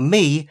can help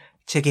me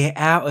to get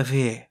out of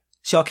here.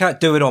 See, I can't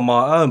do it on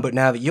my own, but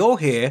now that you're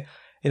here,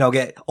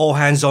 get all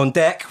hands on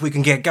deck. We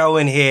can get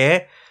going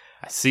here.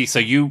 I see. So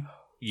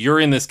you're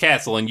in this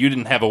castle and you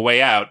didn't have a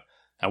way out.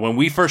 And when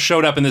we first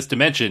showed up in this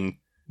dimension,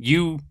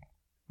 you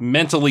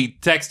mentally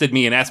texted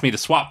me and asked me to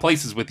swap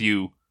places with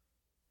you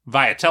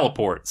via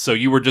teleport. So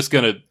you were just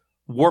going to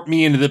warp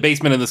me into the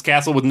basement of this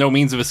castle with no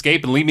means of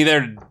escape and leave me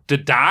there to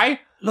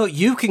die? Look,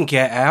 you can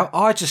get out.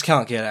 I just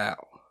can't get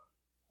out.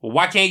 Well,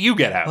 why can't you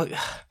get out? Look,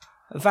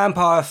 a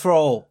vampire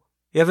thrall.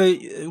 You ever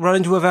run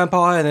into a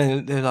vampire and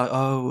then they're like,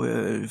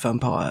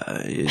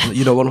 vampire,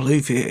 you don't want to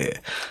leave here.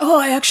 Oh,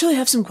 I actually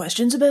have some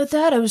questions about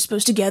that. I was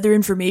supposed to gather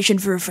information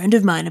for a friend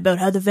of mine about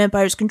how the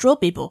vampires control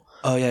people.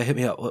 Oh, yeah, hit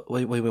me up. What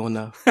do we want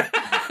to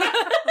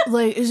know?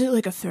 Is it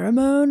like a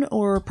pheromone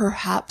or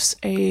perhaps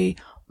a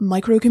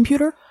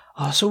microcomputer?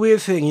 Oh, it's a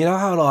weird thing. You know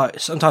how,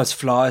 sometimes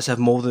flies have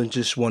more than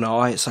just one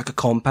eye? It's like a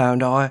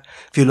compound eye.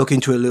 If you look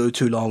into it a little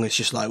too long, it's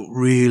just,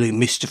 really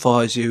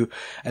mystifies you.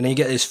 And then you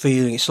get this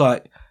feeling. It's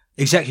like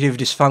executive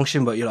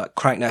dysfunction, but you're,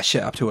 crank that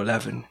shit up to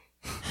 11.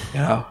 You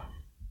know?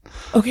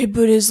 Okay,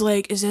 but is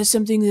that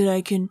something that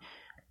I can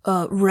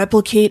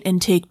replicate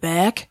and take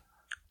back?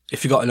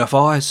 If you got enough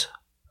eyes.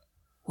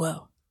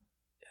 Whoa.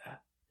 Yeah.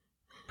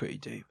 Pretty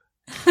deep.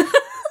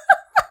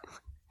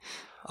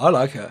 I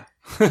like her.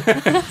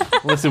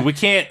 Listen,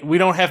 we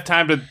don't have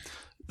time to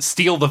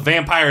steal the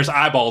vampire's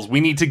eyeballs. We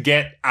need to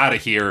get out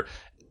of here.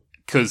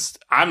 Because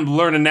I'm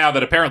learning now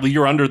that apparently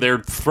you're under their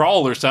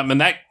thrall or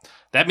something, and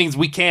that means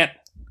we can't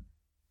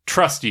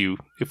trust you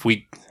if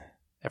we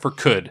ever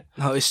could.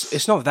 No,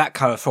 it's not that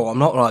kind of thought. I'm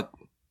not,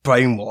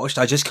 brainwashed.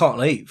 I just can't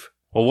leave.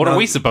 Well, what are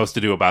we supposed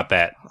to do about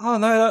that? Oh,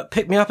 no,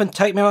 pick me up and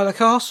take me out of the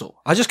castle.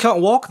 I just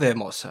can't walk there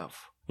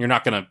myself. You're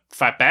not going to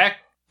fight back?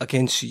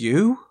 Against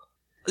you?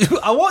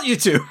 I want you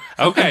to.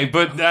 Okay,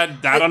 but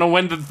I don't know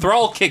when the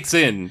thrall kicks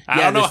in.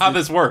 I don't know how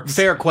this works.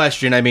 Fair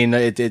question. I mean,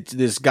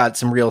 this got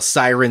some real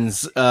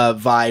Sirens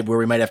vibe where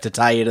we might have to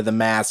tie you to the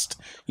mast.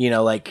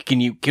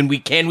 Can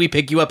we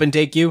pick you up and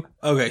take you?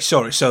 Okay,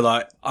 sorry. So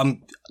I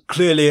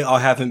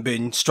haven't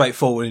been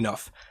straightforward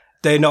enough.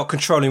 They're not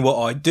controlling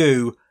what I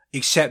do,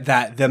 except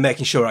that they're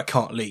making sure I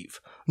can't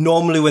leave.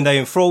 Normally when they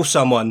enthrall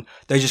someone,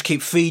 they just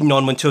keep feeding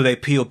on them until they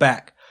peel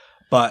back.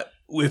 But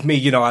with me,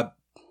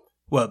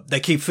 they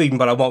keep feeding,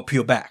 but I won't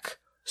peel back.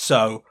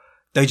 So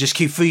they just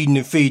keep feeding,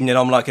 and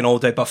I'm like an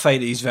all-day buffet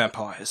to these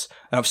vampires.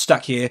 And I'm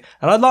stuck here,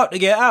 and I'd like to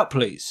get out,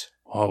 please.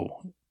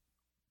 Whoa.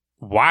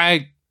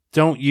 Why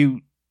don't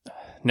you...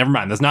 Never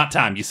mind, there's not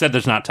time. You said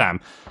there's not time.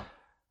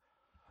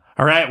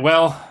 All right,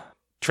 well,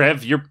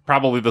 Trev, you're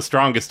probably the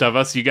strongest of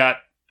us. You got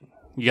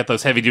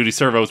those heavy-duty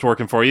servos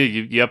working for you.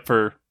 You up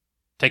for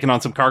taking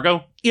on some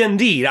cargo?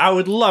 Indeed, I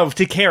would love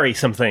to carry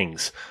some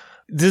things.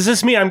 Does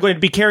this mean I'm going to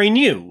be carrying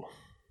you?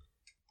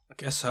 I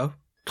guess so.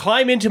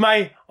 Climb into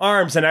my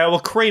arms and I will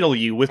cradle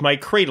you with my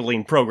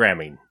cradling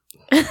programming.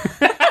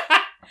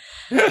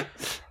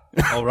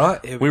 All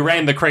right. We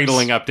ran the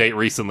cradling update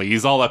recently.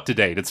 He's all up to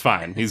date. It's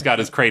fine. He's got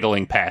his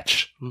cradling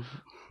patch.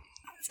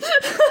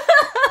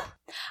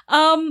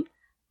 I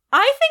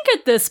think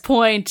at this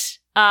point,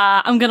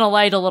 I'm gonna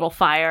light a little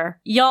fire.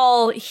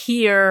 Y'all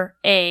hear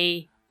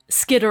a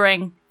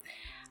skittering,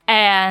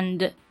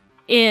 and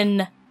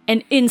in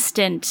an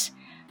instant,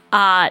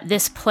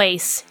 this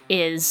place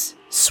is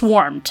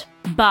swarmed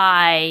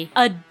by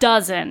a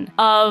dozen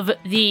of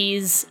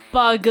these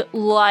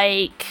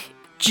bug-like,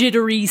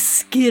 jittery,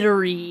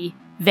 skittery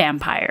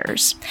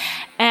vampires.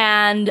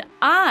 And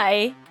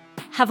I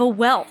have a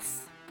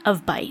wealth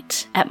of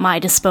bite at my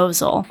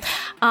disposal.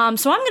 So I'm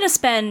going to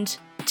spend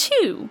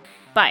 2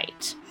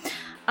 bite.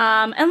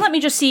 And let me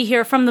just see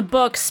here from the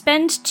book,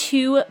 spend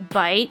 2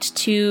 bite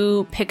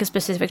to pick a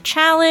specific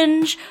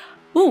challenge.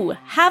 Ooh,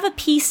 have a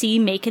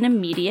PC make an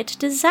immediate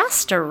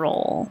disaster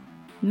roll.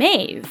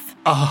 Maeve.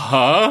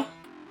 Uh-huh.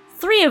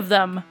 3 of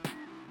them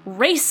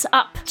race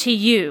up to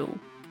you.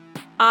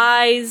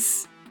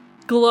 Eyes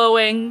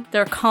glowing,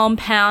 their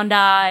compound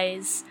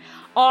eyes,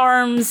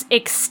 arms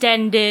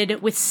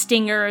extended with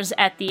stingers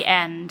at the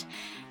end.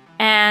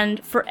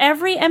 And for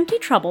every empty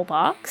trouble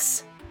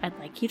box, I'd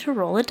like you to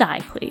roll a die,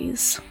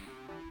 please.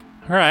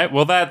 All right,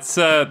 well, that's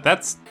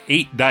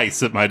 8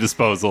 dice at my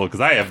disposal,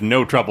 because I have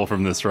no trouble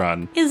from this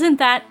run. Isn't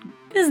that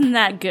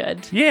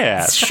good?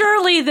 Yeah.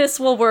 Surely this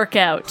will work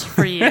out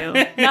for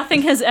you.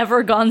 Nothing has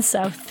ever gone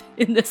south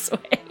in this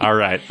way. All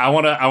right, I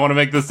want to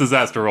make this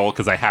disaster roll,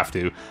 because I have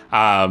to.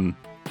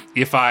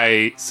 If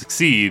I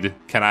succeed,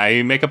 can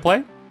I make a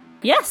play?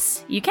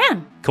 Yes, you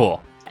can.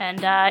 Cool.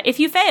 And if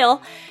you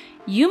fail,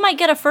 you might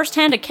get a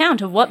first-hand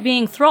account of what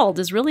being thralled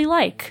is really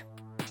like.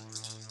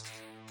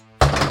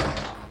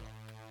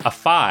 A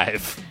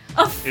 5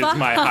 is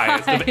my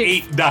highest of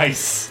 8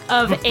 dice.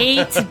 Of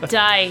 8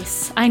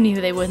 dice. I knew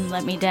they wouldn't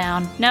let me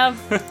down. No.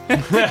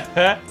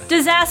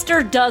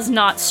 Disaster does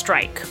not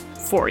strike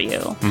for you.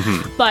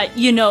 Mm-hmm. But,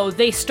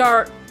 they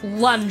start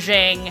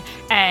lunging,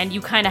 and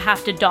you kind of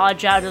have to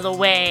dodge out of the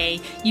way.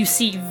 You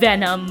see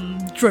venom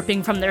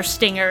dripping from their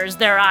stingers.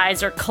 Their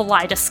eyes are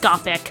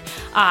kaleidoscopic.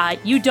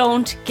 You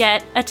don't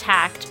get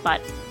attacked,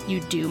 but you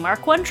do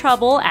mark 1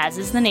 trouble, as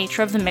is the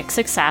nature of the mixed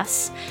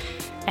success.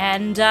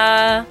 And,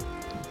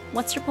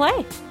 what's your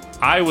play?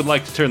 I would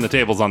like to turn the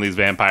tables on these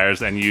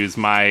vampires and use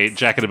my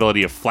jacket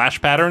ability of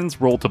flash patterns,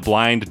 roll to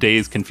blind,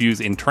 daze,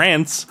 confuse,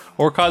 entrance,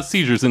 or cause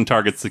seizures in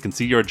targets that can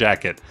see your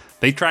jacket.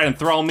 They try and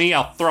thrall me,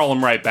 I'll thrall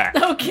them right back.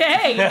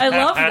 Okay, I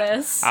love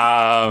this. So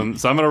I'm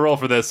going to roll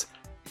for this.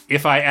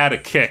 If I add a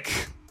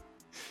kick,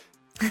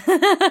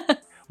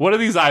 what do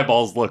these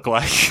eyeballs look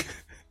like?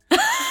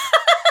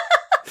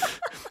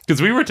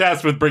 Because we were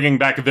tasked with bringing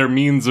back their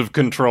means of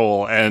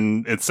control,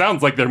 and it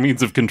sounds like their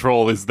means of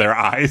control is their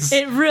eyes.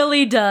 It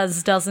really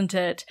does, doesn't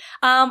it?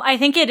 I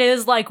think it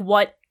is like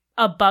what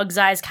a bug's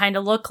eyes kind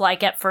of look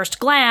like at first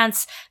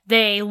glance.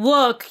 They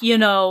look,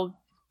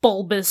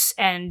 bulbous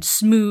and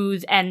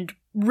smooth and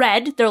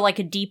red. They're like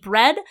a deep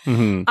red.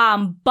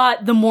 Mm-hmm.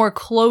 But the more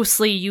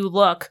closely you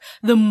look,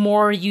 the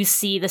more you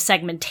see the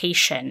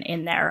segmentation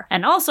in there.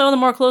 And also, the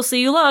more closely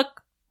you look,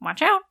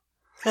 watch out.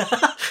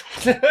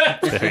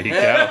 There you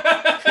go.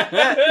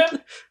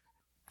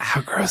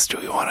 How gross do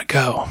we want to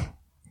go?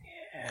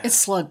 It's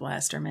Slug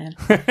Blaster, man.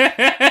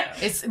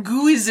 It's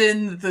goo is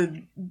in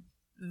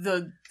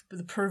the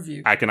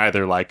purview. I can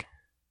either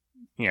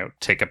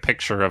take a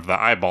picture of the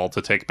eyeball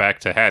to take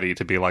back to Hattie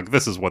to be like,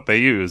 this is what they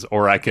use,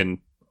 or I can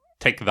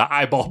take the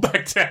eyeball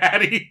back to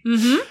Hattie.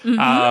 Mm-hmm,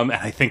 mm-hmm. And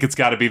I think it's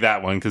got to be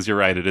that one, because you're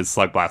right, it is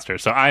Slug Blaster.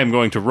 So I am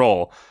going to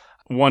roll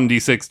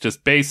 1d6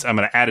 just base. I'm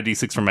going to add a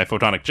d6 from my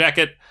photonic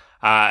jacket.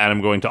 And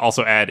I'm going to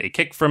also add a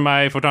kick from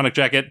my photonic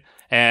jacket.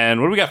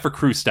 And what do we got for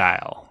crew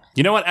style?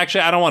 You know what?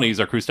 Actually, I don't want to use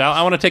our crew style.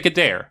 I want to take a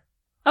dare.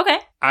 Okay.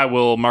 I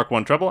will mark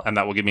 1 trouble, and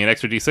that will give me an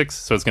extra d6.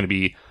 So it's going to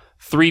be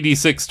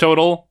 3d6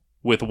 total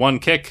with 1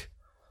 kick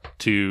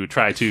to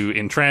try to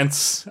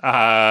entrance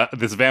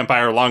this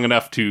vampire long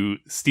enough to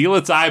steal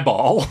its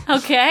eyeball.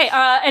 Okay.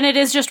 And it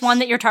is just one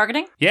that you're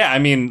targeting? Yeah, I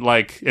mean,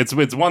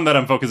 it's one that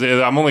I'm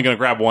focusing. I'm only going to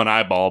grab 1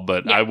 eyeball,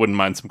 but yeah. I wouldn't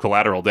mind some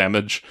collateral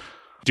damage.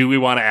 Do we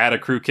want to add a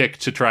crew kick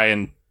to try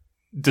and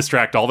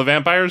distract all the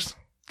vampires?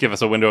 Give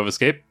us a window of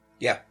escape?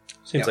 Yeah.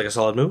 Seems like a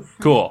solid move.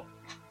 Cool.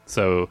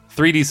 So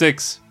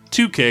 3d6,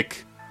 2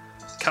 kick.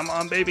 Come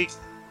on, baby.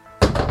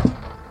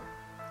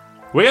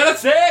 We got a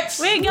 6!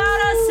 We got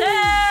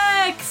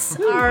a 6!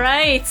 All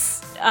right.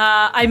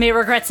 I may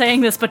regret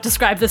saying this, but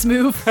describe this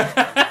move.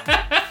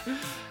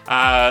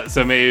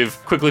 So Maeve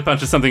quickly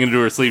punches something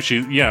into her sleeve. She,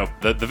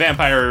 the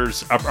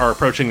vampires are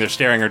approaching. They're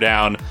staring her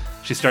down.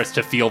 She starts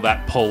to feel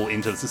that pull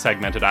into the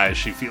segmented eyes.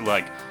 She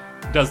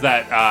does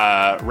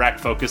that rack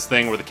focus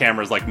thing where the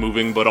camera's like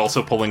moving but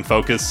also pulling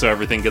focus, so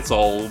everything gets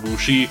all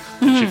whooshy.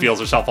 She feels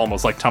herself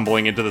almost like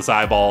tumbling into this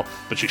eyeball,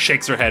 but she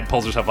shakes her head,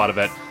 pulls herself out of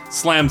it,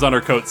 slams on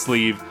her coat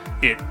sleeve.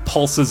 It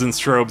pulses and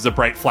strobes a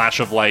bright flash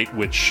of light,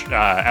 which,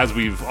 as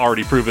we've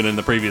already proven in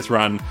the previous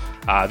run,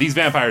 these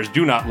vampires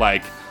do not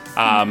like.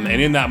 And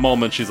in that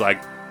moment, she's like,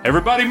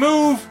 everybody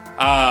move!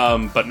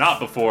 But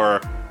not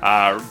before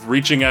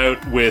reaching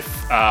out with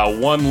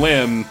one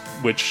limb,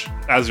 which,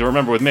 as you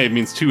remember with Maeve,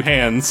 means 2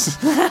 hands,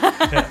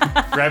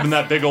 grabbing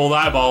that big old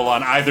eyeball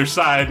on either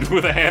side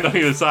with a hand on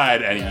either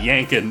side and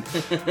yanking.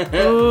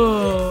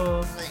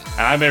 Ooh.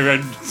 And I may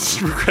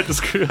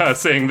regret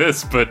saying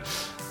this, but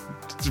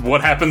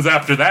what happens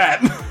after that?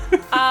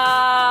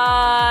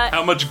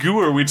 How much goo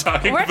are we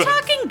talking about? We're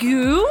talking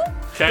goo.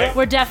 Okay.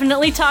 We're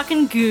definitely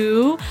talking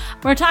goo.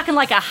 We're talking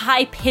like a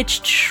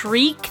high-pitched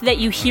shriek that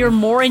you hear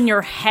more in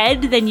your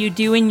head than you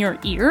do in your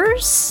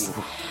ears.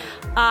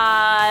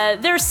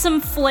 There's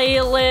some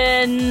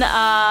flailing,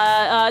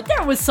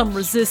 there was some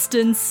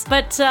resistance,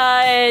 but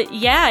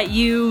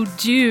you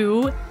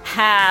do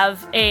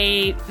have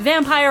a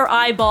vampire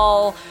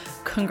eyeball.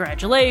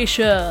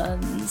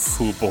 Congratulations.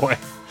 Oh boy.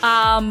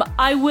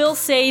 I will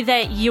say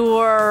that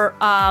your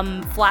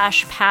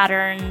flash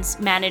patterns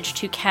managed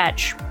to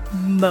catch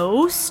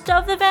most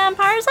of the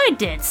vampires. I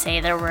did say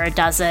there were a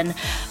dozen,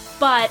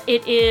 but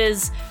it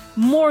is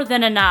more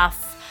than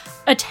enough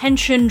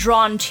attention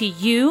drawn to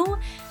you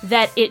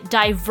that it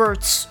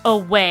diverts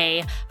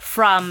away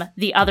from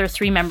the other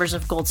 3 members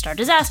of Gold Star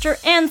Disaster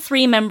and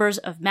 3 members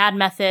of Mad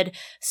Method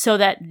so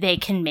that they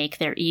can make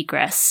their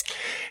egress.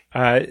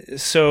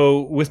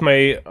 So with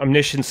my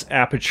omniscience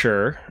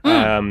aperture,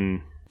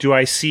 do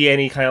I see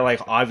any kind of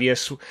like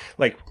obvious,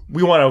 like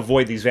we want to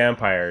avoid these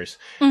vampires?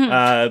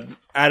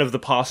 Out of the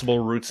possible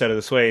routes out of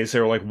this way, is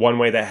there like one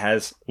way that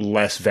has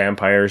less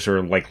vampires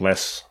or like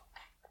less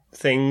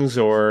things,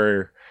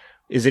 or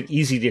is it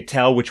easy to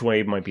tell which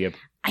way might be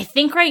I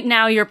think right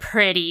now you're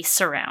pretty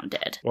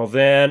surrounded. Well,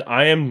 then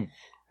I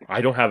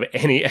don't have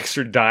any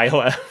extra die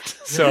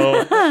left,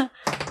 so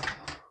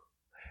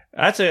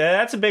that's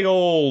a big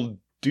old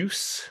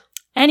deuce.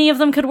 Any of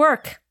them could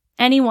work.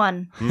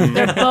 Anyone.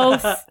 They're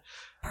both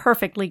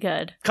perfectly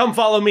good. Come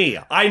follow me.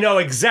 I know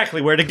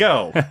exactly where to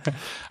go.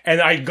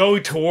 And I go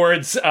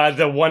towards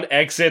the one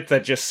exit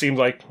that just seemed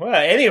like, well,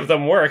 any of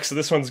them works, so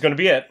this one's going to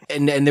be it.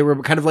 And there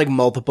were kind of like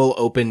multiple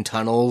open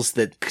tunnels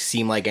that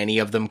seem like any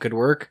of them could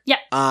work. Yeah.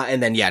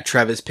 And then,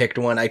 Travis picked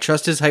one. I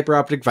trust his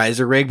hyperoptic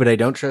visor rig, but I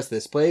don't trust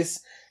this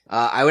place.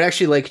 I would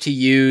actually like to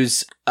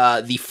use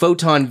the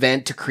photon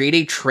vent to create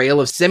a trail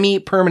of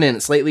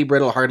semi-permanent, slightly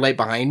brittle hard light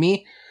behind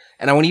me.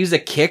 And I want to use a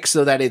kick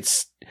so that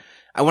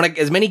I want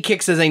as many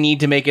kicks as I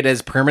need to make it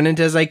as permanent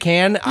as I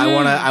can. I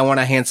want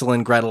to Hansel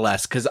and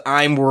Gretel-esque, because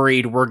I'm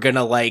worried we're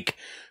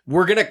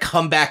gonna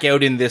come back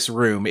out in this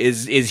room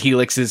is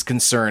Helix's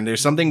concern. There's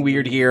something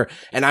weird here,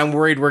 and I'm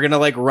worried we're gonna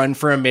like run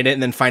for a minute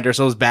and then find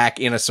ourselves back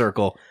in a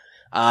circle.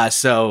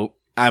 So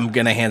I'm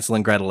gonna Hansel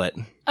and Gretel it.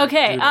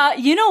 Okay,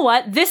 you know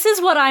what? This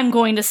is what I'm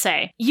going to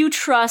say. You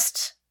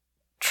trust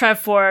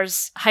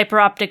Trev4's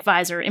hyperoptic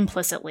visor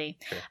implicitly,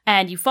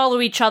 and you follow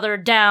each other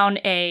down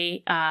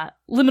a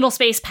liminal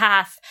space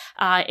path.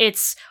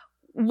 It's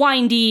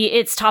windy,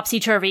 it's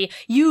topsy-turvy.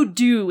 You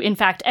do, in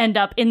fact, end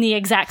up in the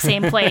exact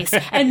same place,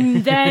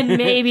 and then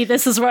maybe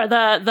this is where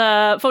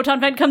the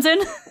photon vent comes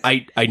in.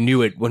 I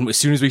knew it as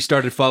soon as we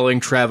started following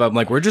Trev. I'm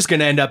like, we're just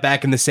gonna end up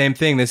back in the same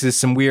thing. This is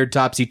some weird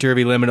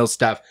topsy-turvy liminal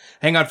stuff.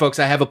 Hang on, folks,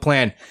 I have a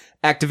plan.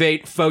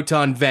 Activate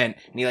photon vent.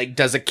 And he like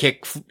does a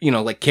kick,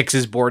 kicks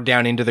his board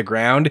down into the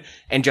ground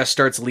and just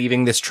starts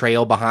leaving this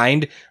trail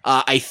behind.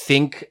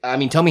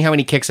 Tell me how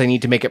many kicks I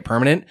need to make it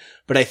permanent,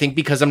 but I think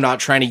because I'm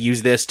not trying to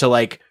use this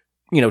to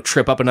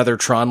trip up another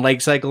Tron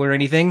leg cycle or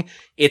anything,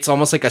 it's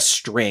almost like a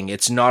string.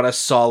 It's not a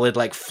solid,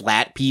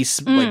 flat piece,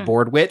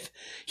 board width.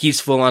 He's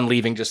full on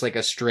leaving just like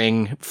a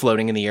string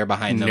floating in the air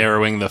behind them.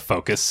 Narrowing the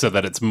focus so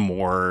that it's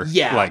more,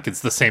 it's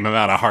the same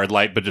amount of hard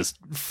light, but just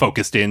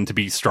focused in to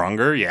be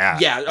stronger. Yeah.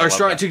 Yeah, or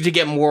strong to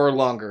get more or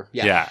longer.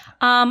 Yeah.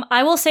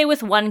 I will say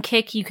with 1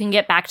 kick, you can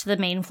get back to the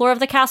main floor of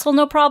the castle,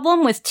 no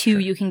problem. With 2,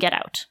 you can get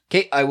out.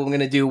 Okay, I'm going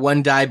to do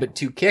 1 die, but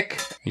 2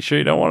 kick. You sure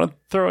you don't want to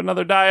throw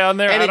another die on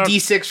there? And a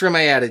D6 for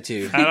my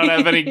attitude. I don't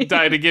have any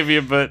die to give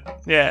you,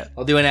 but yeah.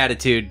 I'll do an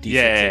attitude D6.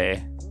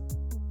 Yay.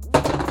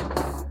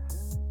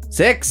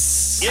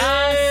 6.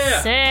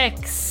 Yeah!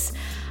 6.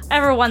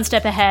 Ever one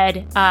step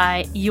ahead,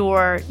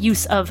 your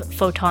use of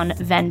photon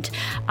vent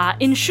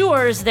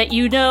ensures that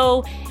you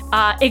know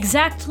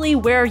exactly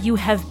where you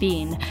have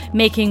been,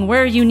 making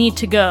where you need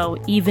to go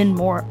even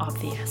more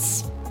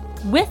obvious.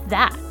 With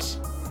that,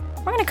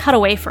 we're going to cut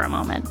away for a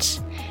moment.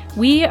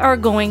 We are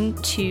going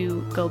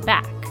to go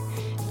back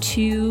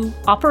to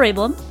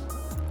Operablum,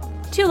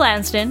 to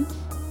Lansdon,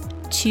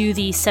 to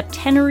the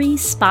Septenary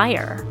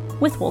Spire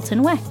with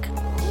Woolton Wick.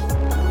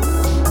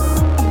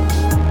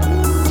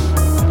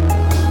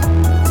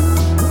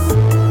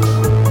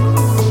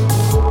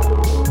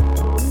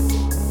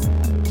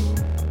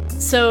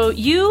 So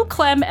you,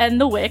 Clem, and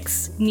the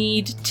Wicks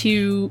need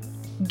to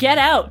get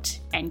out,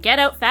 and get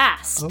out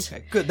fast.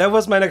 Okay, good. That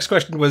was my next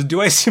question, was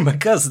do I see my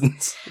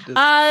cousins?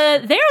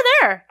 They're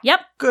there. Yep.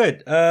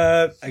 Good.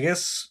 I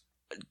guess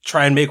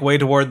try and make way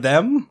toward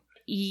them?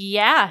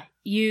 Yeah.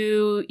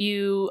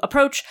 You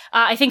approach.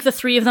 I think the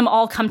three of them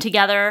all come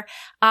together,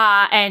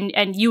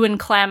 and you and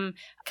Clem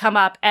come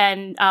up,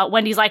 and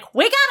Wendy's like,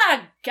 "We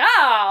gotta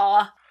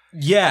go."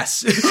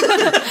 Yes.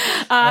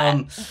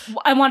 And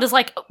Wanda's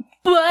like,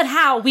 "But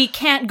how? We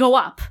can't go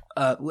up."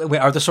 Wait,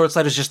 are the sword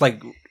sliders just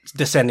like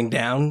descending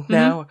down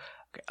now?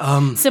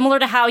 Similar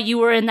to how you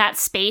were in that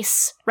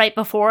space right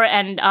before,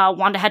 and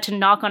Wanda had to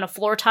knock on a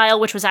floor tile,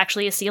 which was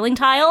actually a ceiling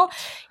tile.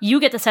 You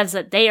get the sense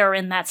that they are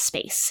in that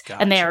space,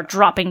 and they are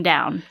dropping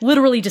down,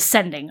 literally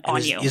descending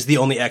on you. Is the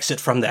only exit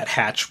from that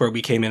hatch where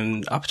we came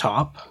in up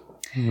top?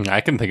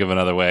 I can think of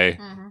another way.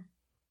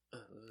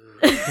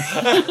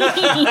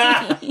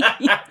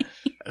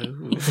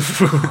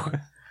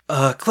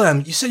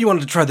 Clem, you said you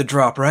wanted to try the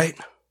drop, right?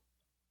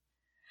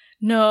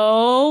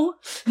 No.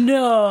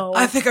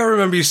 I think I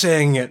remember you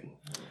saying it.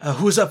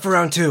 Who's up for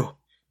round 2?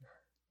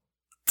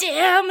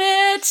 Damn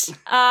it!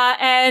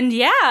 And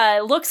yeah,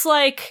 it looks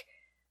like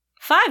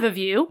 5 of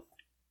you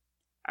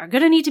are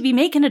gonna need to be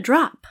making a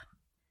drop.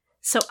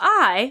 So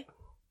I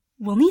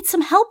will need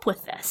some help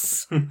with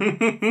this.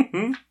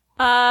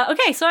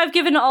 Okay, so I've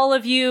given all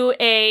of you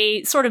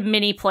a sort of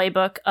mini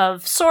playbook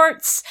of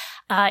sorts.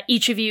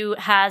 Each of you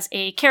has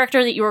a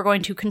character that you are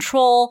going to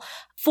control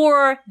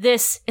for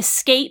this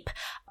escape.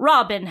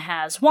 Robin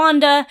has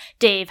Wanda,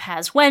 Dave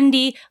has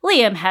Wendy,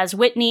 Liam has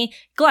Whitney,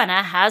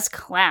 Glenna has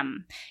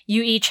Clem.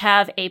 You each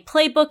have a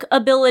playbook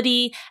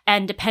ability,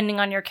 and depending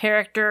on your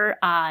character,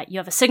 you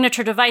have a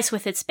signature device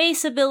with its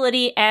base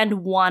ability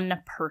and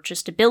 1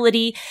 purchased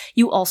ability.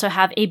 You also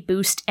have a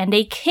boost and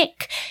a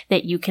kick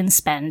that you can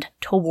spend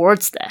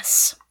towards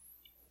this.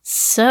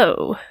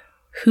 So,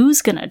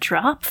 who's gonna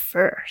drop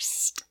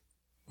first?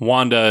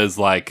 Wanda is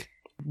like,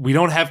 we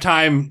don't have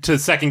time to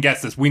second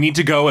guess this. We need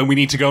to go, and we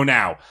need to go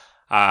now.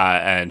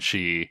 And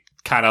she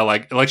kind of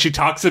like she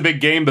talks a big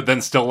game, but then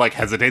still like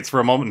hesitates for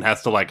a moment and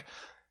has to like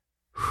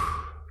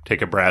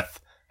take a breath,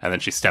 and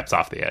then she steps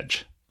off the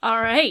edge. All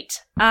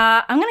right.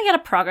 I'm going to get a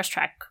progress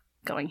track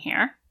going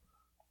here.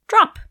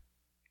 Drop.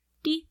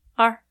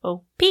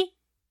 D-R-O-P.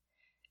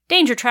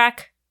 Danger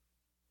track.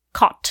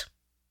 Caught.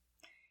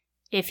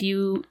 If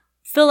you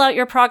fill out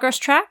your progress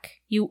track,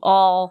 you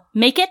all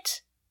make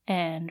it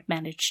and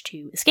manage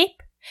to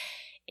escape.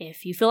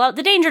 If you fill out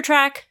the danger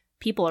track,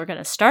 people are going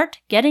to start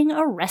getting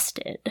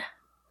arrested.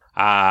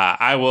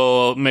 I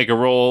will make a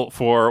roll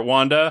for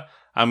Wanda.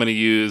 I'm going to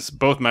use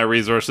both my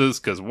resources,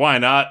 because why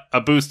not?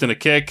 A boost and a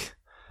kick.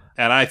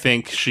 And I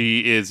think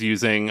she is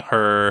using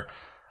her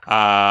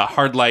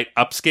hard light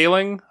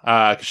upscaling,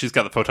 because she's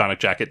got the photonic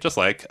jacket, just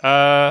like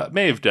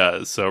Maeve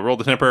does. So roll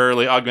to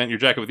temporarily augment your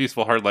jacket with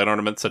useful hard light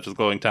ornaments, such as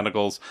glowing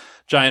tentacles,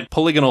 giant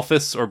polygonal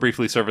fists, or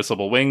briefly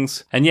serviceable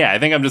wings. And yeah, I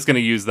think I'm just going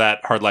to use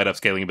that hard light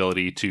upscaling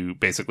ability to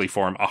basically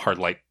form a hard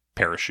light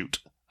parachute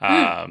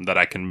that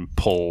I can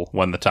pull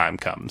when the time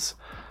comes.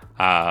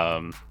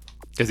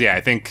 Because yeah,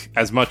 I think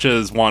as much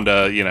as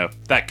Wanda,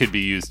 that could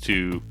be used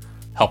to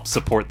help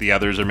support the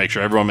others or make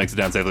sure everyone makes it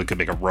down safely. Could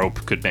make a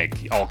rope, could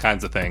make all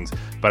kinds of things.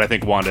 But I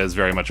think Wanda is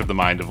very much of the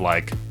mind of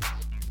like,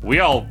 we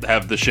all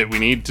have the shit we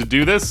need to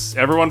do this,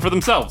 everyone for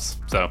themselves.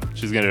 So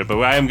she's going to do it. But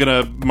I am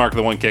going to mark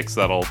the 1 kick, so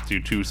that'll do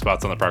 2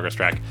 spots on the progress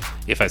track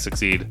if I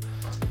succeed.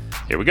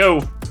 Here we go.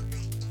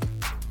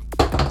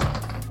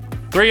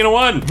 3 and a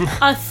 1.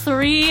 A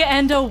 3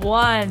 and a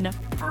 1.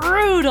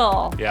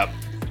 Brutal. Yep.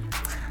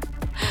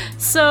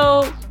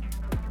 So,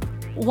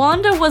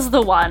 Wanda was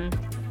the one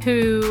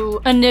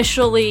who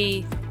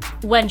initially,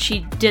 when she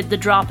did the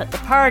drop at the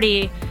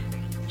party,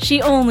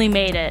 she only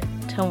made it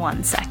to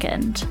 1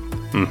 second.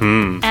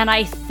 Mm-hmm. And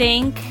I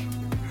think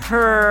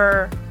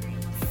her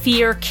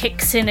fear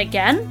kicks in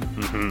again,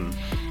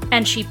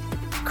 and she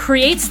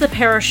creates the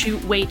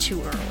parachute way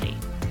too early.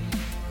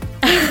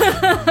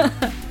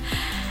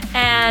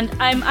 And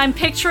I'm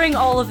picturing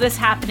all of this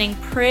happening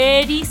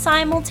pretty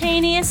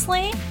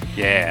simultaneously.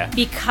 Yeah.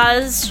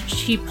 Because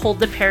she pulled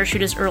the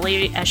parachute as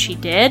early as she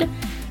did,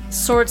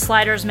 sword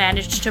sliders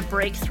managed to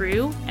break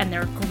through, and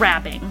they're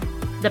grabbing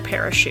the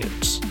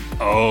parachute.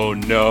 Oh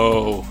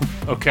no.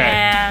 Okay.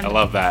 And I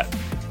love that.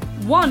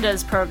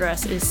 Wanda's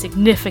progress is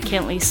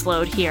significantly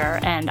slowed here,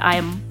 and I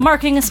am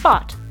marking a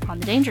spot on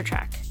the danger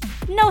track.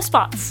 No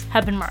spots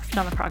have been marked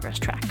on the progress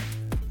track.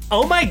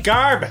 Oh my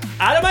garb!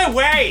 Out of my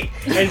way!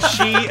 And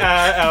she,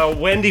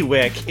 Wendy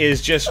Wick,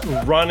 is just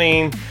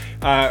running.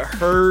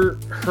 Her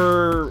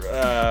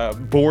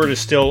board is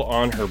still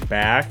on her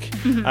back.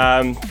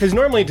 Because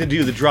normally to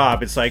do the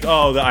drop, it's like,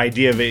 the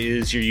idea of it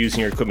is you're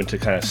using your equipment to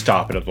kind of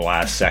stop it at the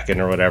last second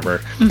or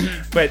whatever.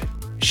 But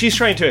she's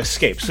trying to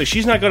escape, so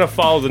she's not going to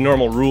follow the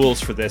normal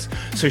rules for this.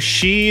 So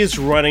she's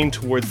running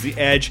towards the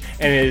edge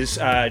and is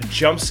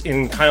jumps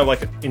in kind of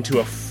like into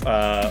a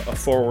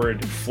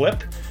forward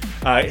flip.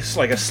 It's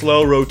like a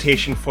slow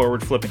rotation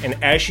forward flip,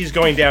 and as she's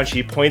going down,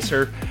 she points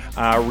her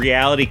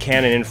reality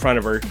cannon in front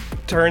of her,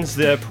 turns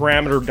the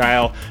parameter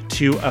dial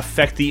to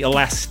affect the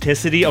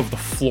elasticity of the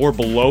floor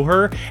below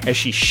her as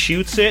she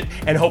shoots it,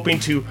 and hoping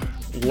to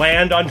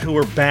land onto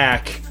her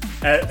back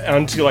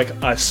onto like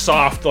a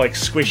soft, like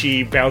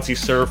squishy, bouncy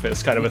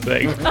surface kind of a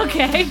thing.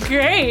 Okay,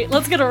 great.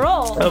 Let's get a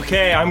roll.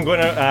 Okay, I'm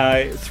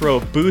gonna throw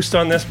a boost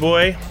on this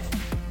boy.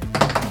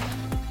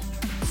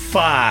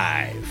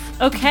 5.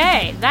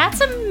 Okay,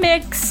 that's a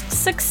mixed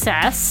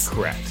success.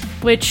 Correct.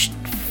 Which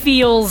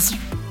feels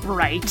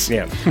right.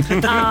 Yeah.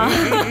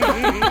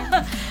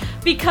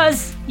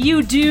 Because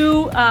you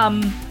do,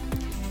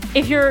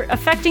 if you're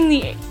affecting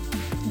the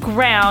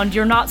ground,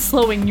 you're not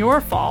slowing your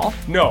fall.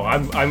 No,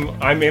 I'm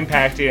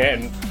impacting it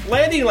and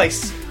landing like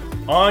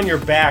on your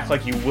back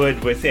like you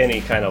would with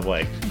any kind of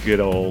like good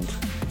old.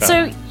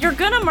 So you're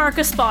gonna mark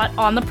a spot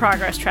on the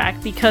progress track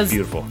because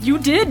Beautiful. You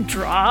did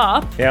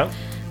drop. Yeah.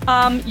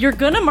 You're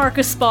gonna mark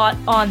a spot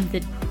on the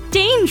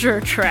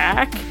danger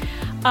track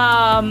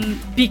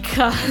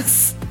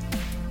because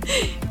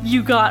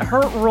you got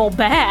hurt real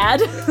bad.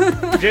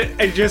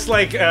 just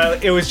like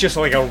it was just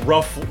like a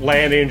rough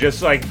landing,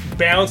 just like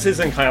bounces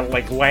and kind of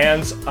like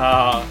lands,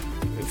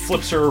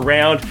 flips her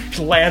around,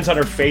 she lands on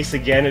her face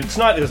again. It's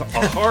not as a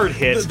hard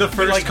hit. The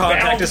first like,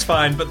 contact is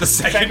fine, but the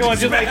second one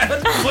is just like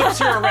flips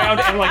her around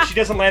and like she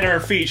doesn't land on her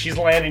feet. She's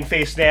landing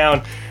face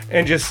down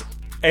and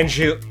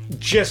she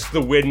just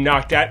the wind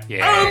knocked out.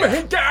 Yeah.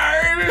 I'm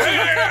dying.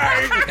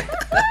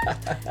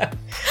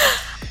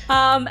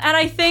 And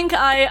I think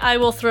I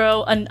will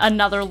throw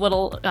another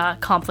little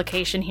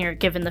complication here,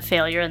 given the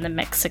failure and the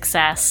mixed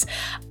success.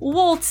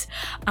 Walt,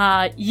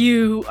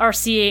 you are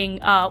seeing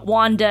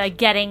Wanda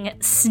getting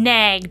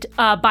snagged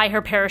by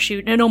her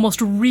parachute and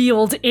almost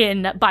reeled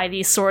in by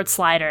these sword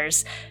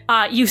sliders.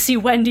 You see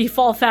Wendy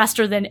fall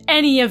faster than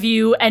any of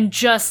you and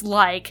just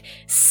like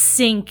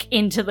sink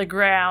into the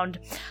ground.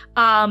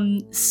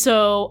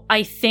 So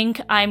I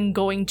think I'm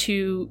going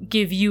to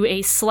give you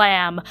a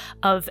slam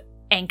of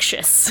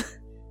anxious.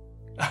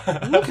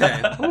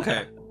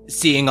 Okay.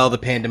 Seeing all the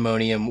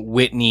pandemonium,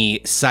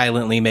 Whitney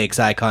silently makes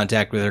eye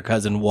contact with her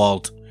cousin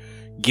Walt,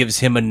 gives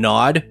him a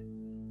nod,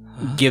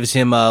 gives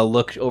him a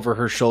look over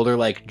her shoulder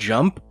like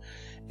jump,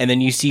 and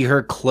then you see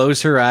her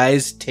close her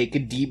eyes, take a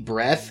deep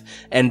breath,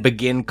 and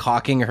begin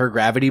cocking her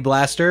gravity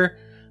blaster,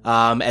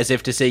 as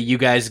if to say, you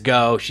guys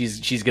go,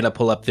 she's gonna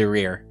pull up the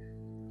rear.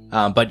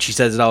 But she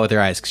says it all with her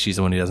eyes because she's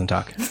the one who doesn't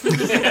talk.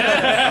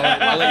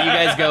 I'll let you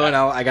guys go, and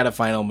I got a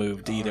final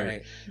move to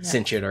either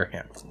cinch it or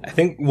I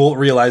think Walt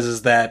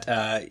realizes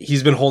that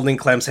he's been holding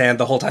Clem's hand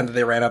the whole time that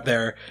they ran up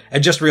there,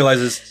 and just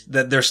realizes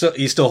that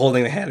he's still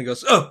holding the hand, and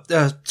goes, "Oh,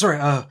 sorry.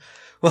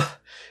 Well,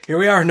 here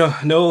we are. No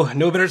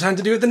better time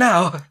to do it than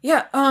now."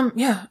 Yeah,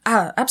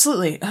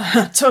 absolutely.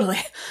 Totally.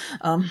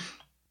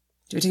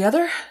 Do it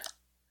together?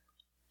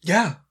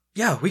 Yeah,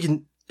 we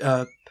can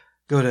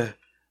go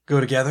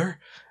together.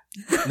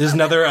 There's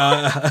another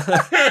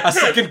a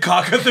second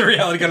cock of the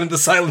reality gun in the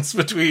silence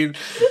between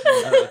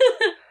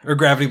or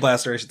gravity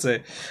blaster, I should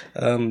say.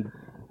 On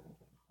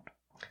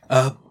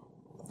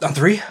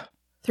 3?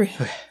 3.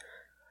 Okay.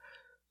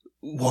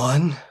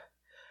 1,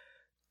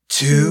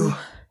 2,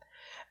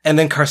 and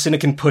then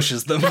Carcinocan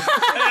pushes them.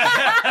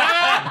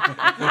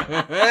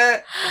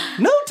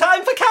 No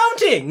time for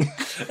counting.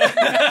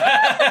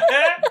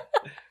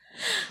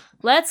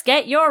 Let's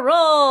get your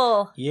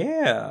roll.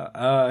 Yeah,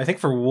 I think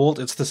for Walt,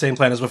 it's the same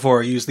plan as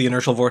before. Use the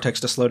inertial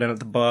vortex to slow down at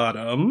the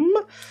bottom.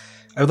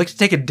 I would like to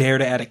take a dare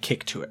to add a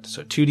kick to it.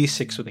 So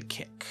 2d6 with a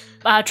kick.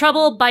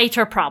 Trouble, bite,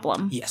 or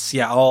problem. Yes,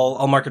 yeah,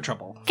 I'll mark a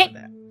trouble. Okay.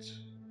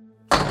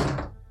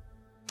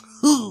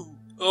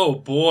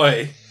 Oh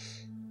boy.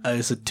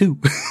 It's a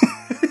 2.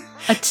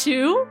 A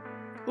 2?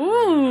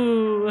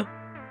 Ooh.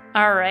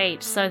 All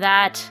right, so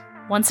that,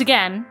 once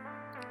again,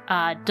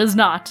 does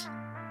not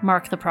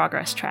mark the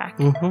progress track.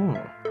 Mm-hmm.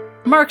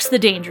 Marks the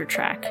danger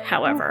track,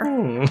 however.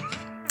 Mm-hmm.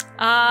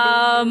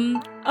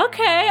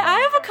 Okay, I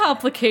have a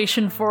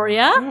complication for you.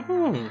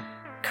 Mm-hmm.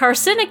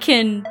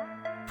 Carcinocan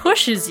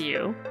pushes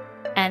you,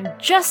 and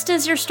just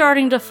as you're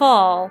starting to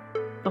fall,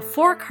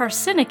 before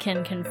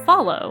Carcinocan can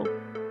follow,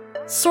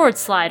 sword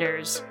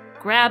sliders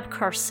grab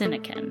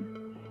Carcinocan.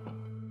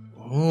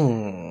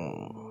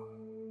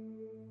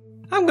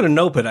 I'm gonna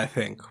nope it, I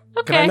think.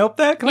 Okay. Can I nope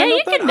that? Yeah,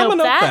 you can nope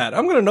that.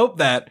 I'm gonna nope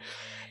that.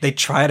 They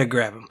try to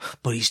grab him,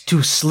 but he's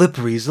too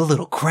slippery. He's a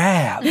little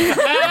crab.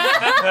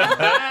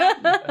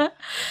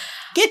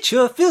 Get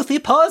your filthy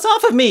paws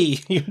off of me!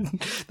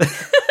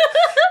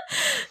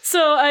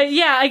 So,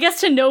 I guess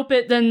to nope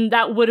it, then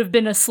that would have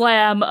been a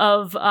slam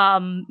of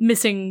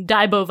missing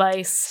Daibo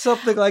Vice.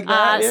 Something like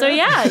that. So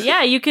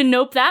you can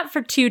nope that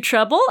for 2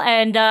 trouble,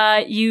 and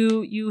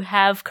you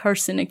have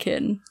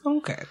Carcinocan.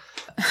 Okay.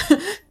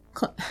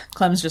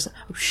 Clem's just like,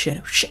 oh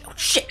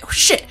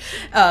shit.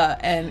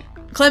 And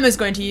Clem is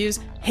going to use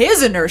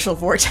his inertial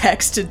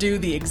vortex to do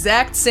the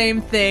exact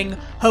same thing,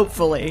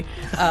 hopefully.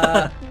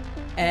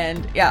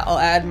 And yeah, I'll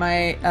add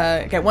my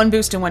get 1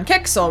 boost and 1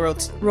 kick, so I'll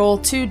roll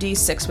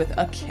 2d6 with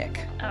a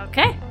kick.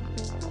 Okay.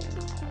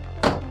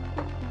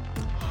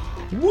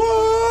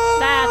 What?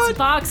 That's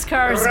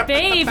Boxcar's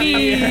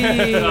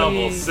baby.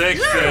 Double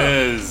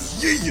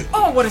sixes.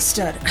 Oh, what a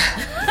stud!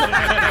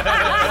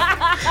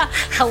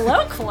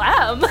 Hello,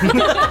 Clem.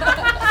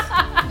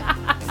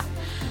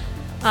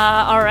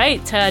 All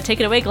right, take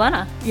it away,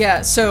 Glenna.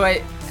 Yeah, so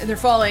they're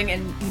falling,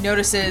 and he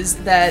notices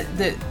that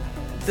the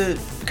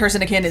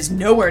Carcinocan is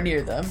nowhere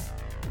near them.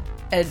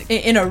 And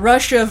in a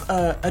rush of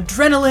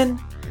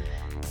adrenaline,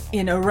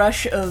 in a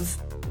rush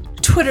of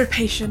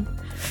twitterpation,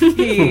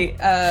 he,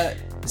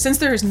 since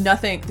there's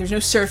no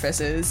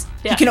surfaces,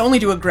 he can only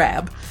do a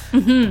grab.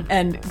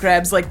 And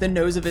grabs, like, the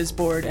nose of his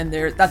board, and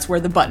that's where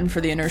the button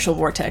for the inertial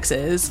vortex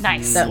is.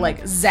 Nice. That,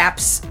 like,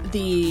 zaps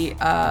the,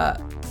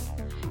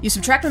 you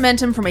subtract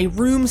momentum from a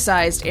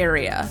room-sized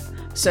area.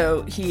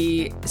 So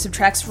he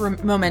subtracts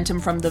momentum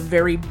from the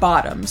very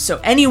bottom.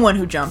 So anyone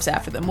who jumps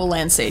after them will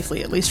land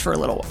safely, at least for a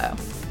little while.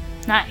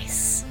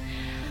 Nice.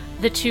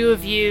 The two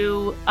of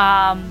you,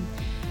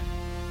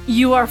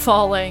 you are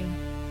falling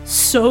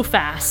so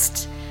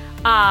fast.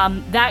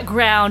 That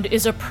ground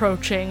is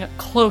approaching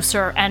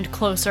closer and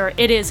closer.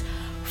 It is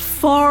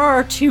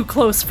far too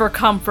close for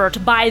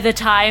comfort by the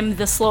time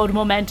the slowed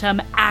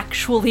momentum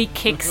actually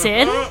kicks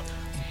in.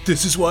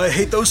 This is why I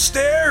hate those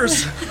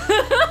stairs.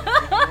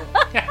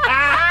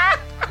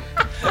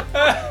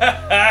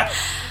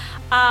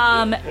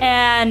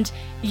 And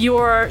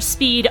your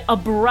speed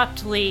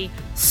abruptly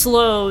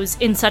slows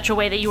in such a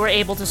way that you are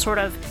able to sort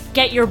of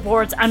get your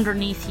boards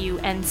underneath you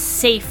and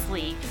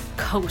safely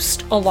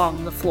coast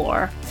along the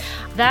floor.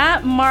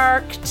 That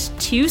marked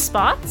 2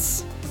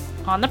 spots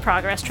on the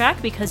progress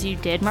track because you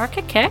did mark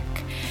a kick,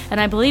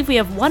 and I believe we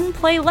have 1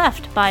 play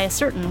left by a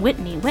certain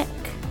Whitney Wick.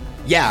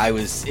 Yeah, I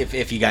was.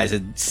 If you guys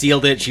had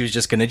sealed it, she was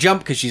just going to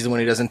jump because she's the one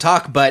who doesn't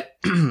talk. But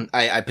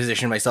I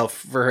positioned myself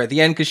for her at the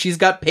end because she's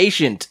got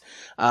patient.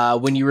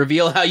 When you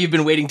reveal how you've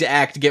been waiting to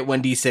act, get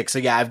 1d6. So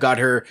yeah, I've got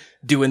her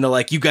doing the,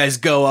 like, you guys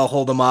go, I'll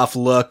hold them off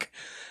look.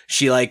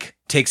 She, like,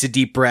 takes a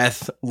deep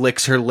breath,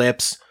 licks her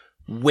lips,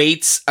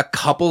 waits a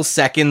couple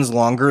seconds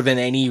longer than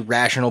any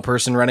rational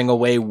person running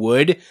away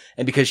would.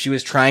 And because she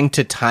was trying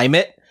to time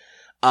it,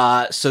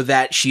 so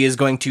that she is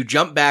going to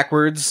jump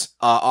backwards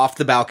off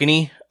the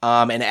balcony.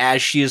 And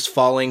as she is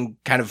falling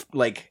kind of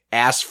like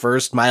ass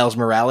first, Miles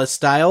Morales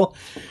style,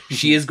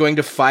 she is going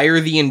to fire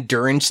the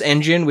endurance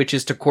engine, which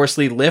is to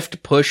coarsely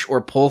lift, push,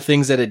 or pull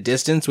things at a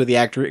distance with the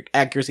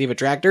accuracy of a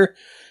tractor.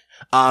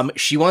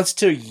 She wants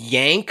to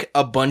yank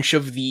a bunch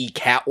of the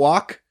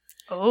catwalk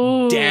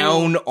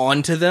down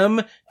onto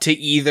them to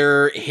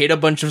either hit a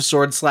bunch of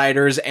sword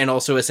sliders and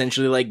also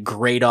essentially like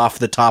grate off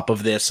the top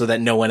of this so that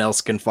no one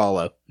else can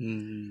follow.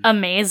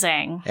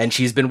 Amazing. And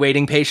she's been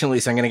waiting patiently,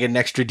 so I'm going to get an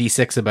extra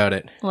d6 about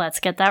it. Let's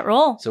get that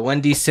roll. So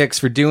 1d6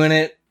 for doing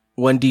it,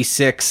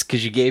 1d6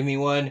 because you gave me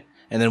one,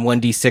 and then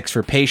 1d6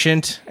 for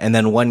patient, and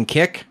then 1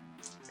 kick,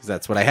 because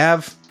that's what I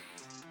have.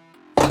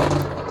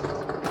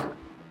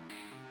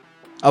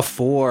 A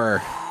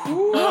 4.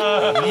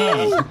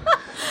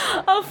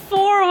 A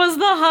 4 was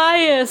the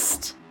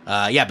highest.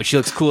 Yeah, but she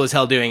looks cool as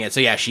hell doing it. So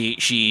yeah,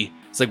 she's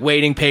like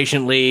waiting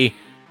patiently,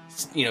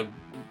 you know,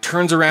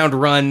 turns around,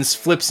 runs,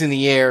 flips in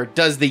the air,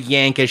 does the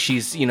yank as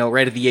she's, you know,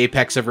 right at the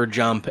apex of her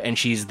jump, and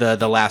she's the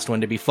last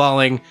one to be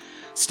falling.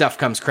 Stuff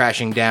comes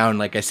crashing down,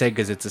 like I said,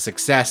 because it's a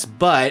success,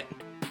 but...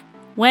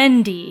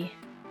 Wendy,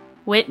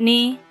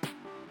 Whitney,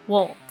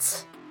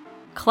 Walt,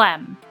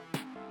 Clem,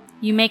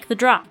 you make the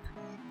drop.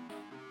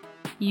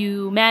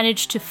 You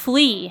manage to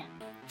flee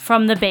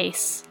from the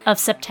base of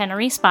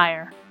Septenary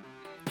Spire,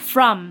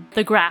 from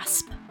the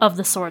grasp of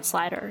the sword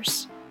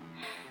sliders.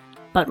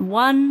 But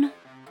one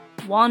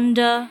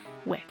Wanda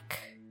Wick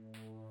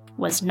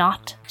was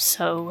not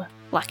so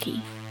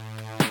lucky.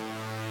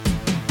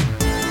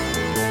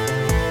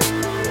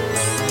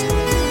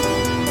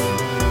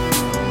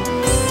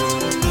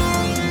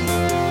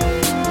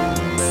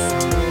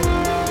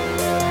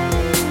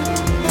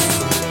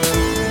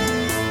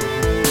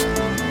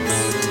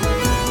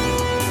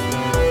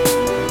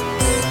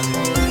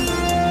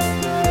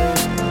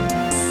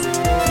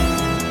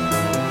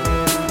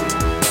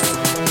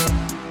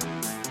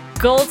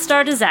 Gold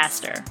Star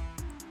Disaster,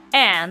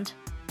 and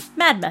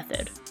Mad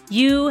Method.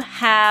 You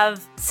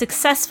have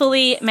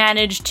successfully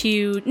managed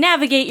to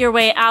navigate your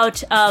way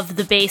out of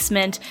the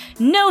basement,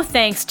 no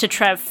thanks to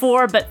Trev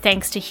 4, but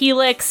thanks to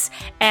Helix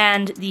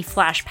and the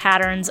flash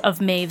patterns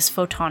of Maeve's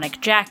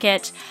photonic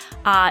jacket.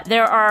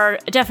 There are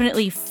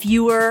definitely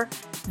fewer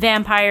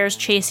vampires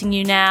chasing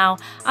you now.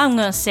 I'm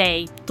gonna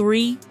say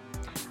 3.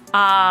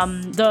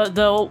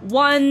 The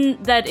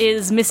one that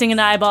is missing an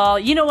eyeball,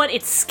 you know what?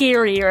 It's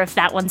scarier if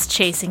that one's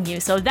chasing you.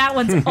 So that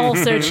one's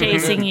also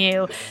chasing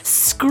you,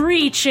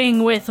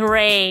 screeching with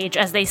rage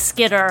as they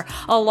skitter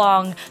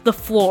along the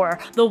floor,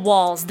 the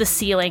walls, the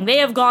ceiling. They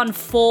have gone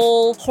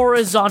full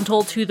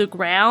horizontal to the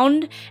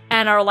ground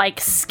and are like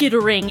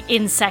skittering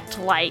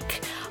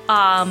insect-like.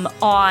 On,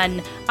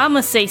 I'm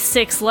gonna say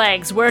 6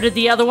 legs. Where did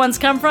the other ones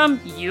come from?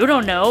 You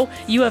don't know.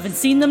 You haven't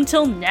seen them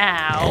till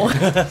now.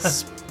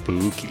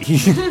 Spooky.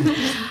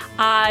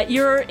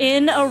 You're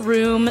in a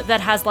room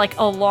that has like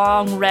a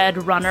long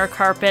red runner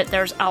carpet.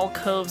 There's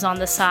alcoves on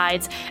the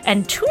sides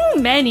and too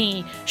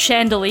many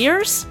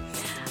chandeliers.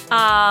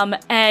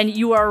 And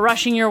you are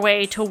rushing your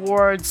way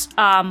towards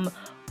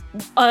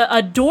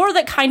a door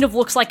that kind of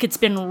looks like it's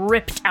been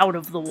ripped out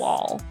of the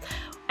wall.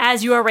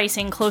 As you are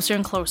racing closer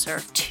and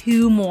closer,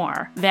 2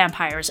 more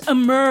vampires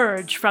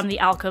emerge from the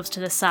alcoves to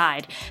the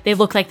side. They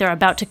look like they're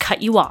about to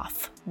cut you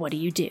off. What do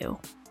you do?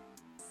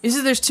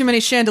 There's too many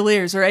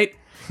chandeliers, right?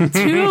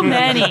 Too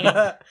many.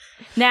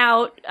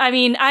 Now, I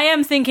mean, I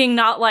am thinking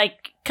not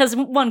like, because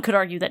one could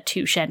argue that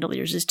 2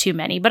 chandeliers is too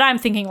many, but I'm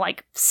thinking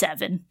like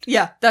 7.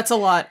 Yeah, that's a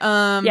lot.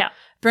 Yeah.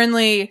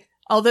 Brinley,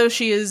 although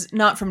she is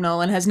not from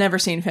Null and has never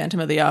seen Phantom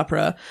of the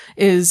Opera,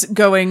 is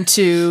going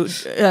to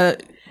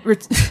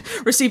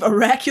receive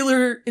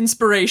oracular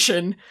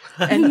inspiration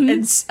and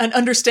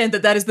understand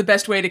that is the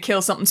best way to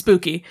kill something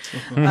spooky.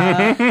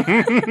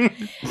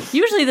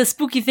 Usually the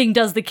spooky thing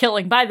does the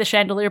killing by the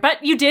chandelier,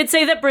 but you did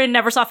say that Bryn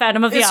never saw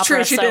Phantom of the Opera. It's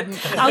true, she so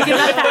didn't. I'll give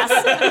that a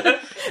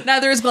pass.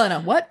 Neither is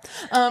Glenna. What?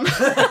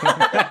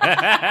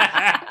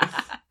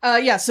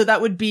 Yeah, so that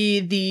would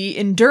be the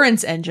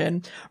endurance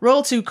engine.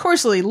 Roll to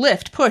coarsely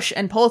lift, push,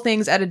 and pull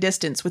things at a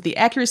distance with the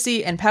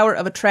accuracy and power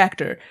of a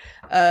tractor.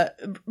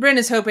 Bryn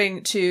is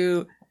hoping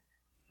to...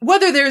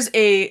 Whether there's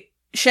a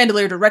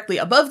chandelier directly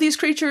above these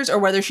creatures or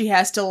whether she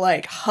has to,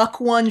 like,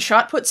 huck one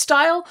shot put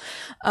style,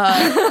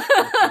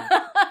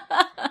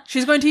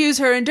 she's going to use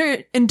her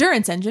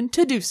endurance engine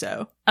to do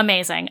so.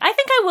 Amazing. I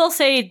think I will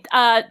say,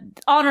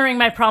 honoring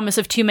my promise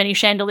of too many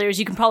chandeliers,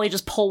 you can probably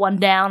just pull one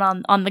down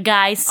on the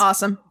guys.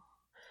 Awesome.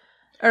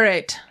 All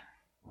right.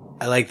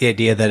 I like the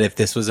idea that if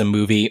this was a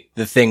movie,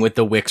 the thing with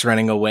the wicks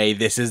running away,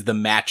 this is the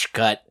match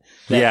cut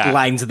that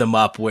lines them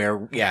up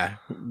where,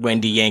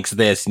 Wendy yanks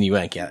this and you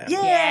yank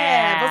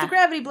Yeah, both the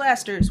gravity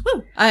blasters.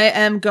 Woo!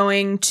 I'm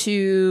going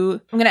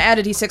to add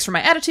a d6 for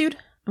my attitude.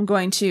 I'm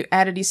going to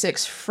add a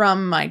d6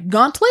 from my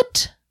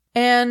gauntlet.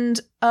 And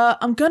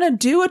I'm going to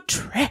do a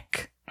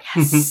trick.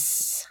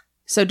 Yes.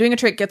 So doing a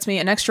trick gets me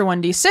an extra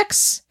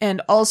 1d6. And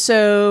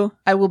also,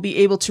 I will be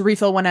able to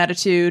refill 1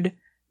 attitude,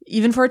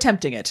 even for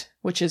attempting it,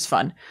 which is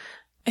fun.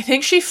 I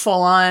think she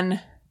full-on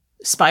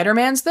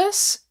Spider-Mans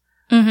this.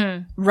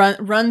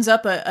 Mm-hmm. Runs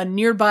up a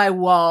nearby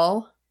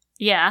wall.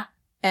 Yeah.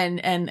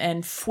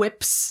 And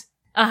flips.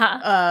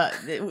 Uh-huh.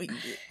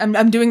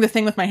 I'm doing the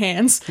thing with my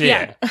hands.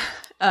 Yeah.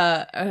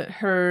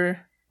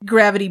 Her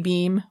gravity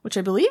beam, which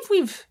I believe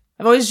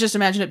I've always just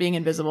imagined it being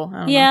invisible. I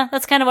don't know.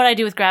 That's kind of what I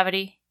do with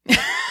gravity.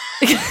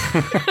 You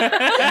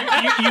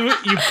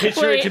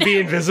picture it to be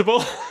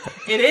invisible?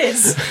 It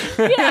is.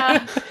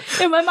 Yeah.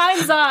 In my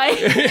mind's eye.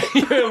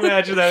 You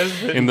imagine that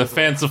as In the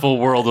fanciful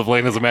world of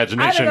Lena's I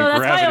imagination, don't know,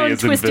 that's my gravity own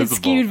is twisted,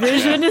 invisible. skewed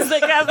vision, is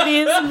that gravity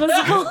is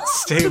invisible.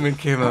 Statement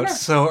came out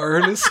so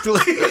earnestly.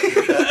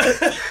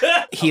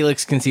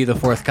 Helix can see the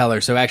 4th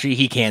color, so actually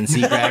he can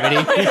see gravity.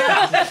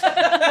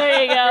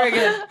 There you go. Very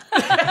good.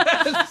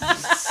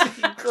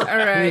 All What do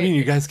you right. mean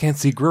you guys can't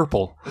see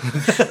Grurple?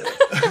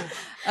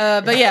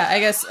 But yeah, I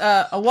guess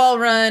a wall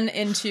run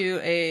into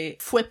a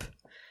flip,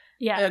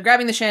 Yeah.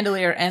 grabbing the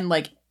chandelier and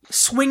like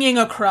swinging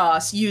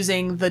across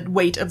using the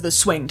weight of the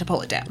swing to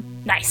pull it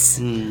down. Nice.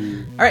 All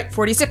right,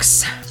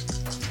 46.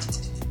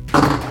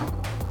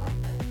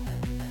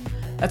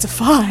 That's a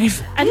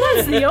 5. And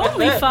that's the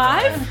only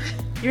 5.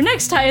 Your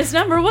next highest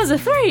number was a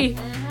 3.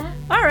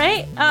 All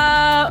right.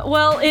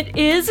 Well, it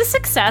is a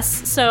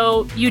success,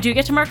 so you do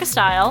get to mark a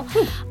style.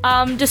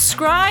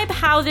 Describe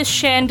how this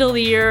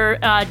chandelier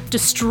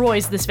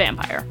destroys this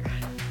vampire.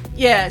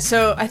 Yeah,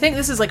 so I think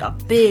this is like a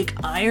big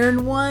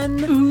iron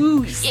one.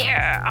 Ooh,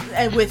 yeah.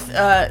 And with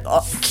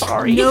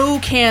no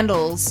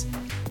candles,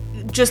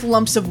 just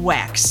lumps of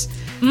wax.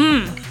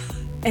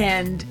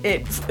 And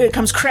it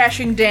comes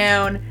crashing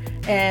down,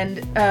 and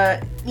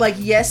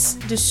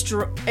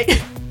destroy.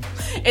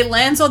 It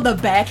lands on the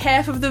back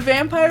half of the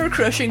vampire,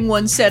 crushing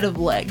one set of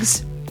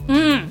legs.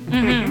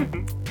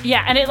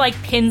 Yeah, and it like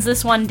pins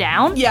this one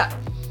down. Yeah.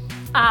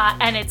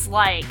 And it's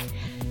like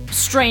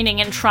straining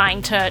and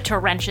trying to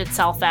wrench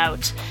itself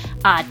out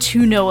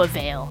to no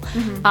avail.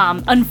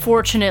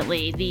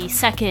 Unfortunately, the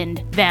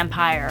second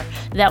vampire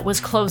that was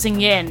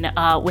closing in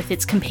with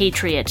its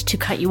compatriot to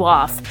cut you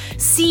off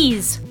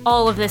sees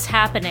all of this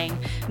happening,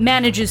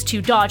 manages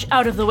to dodge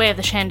out of the way of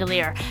the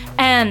chandelier,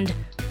 and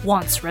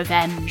wants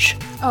revenge.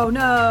 Oh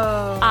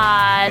no.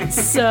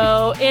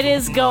 So it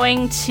is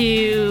going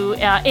to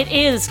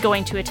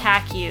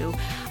attack you,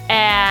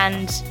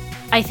 and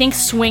I think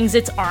swings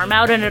its arm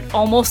out, and it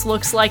almost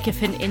looks like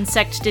if an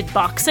insect did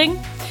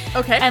boxing.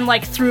 Okay. and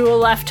like through a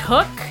left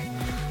hook,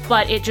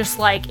 but it just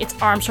like its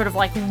arm sort of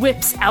like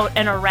whips out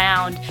and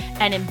around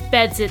and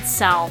embeds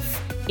itself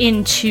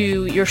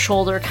into your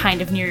shoulder,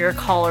 kind of near your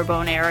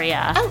collarbone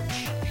area.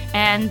 Ouch.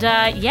 And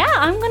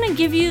I'm gonna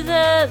give you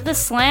the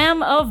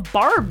slam of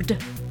barbed.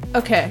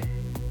 Okay.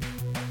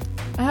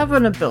 I have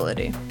an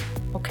ability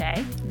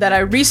Okay. that I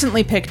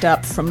recently picked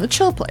up from the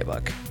Chill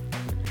playbook.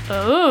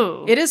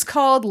 Oh. It is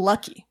called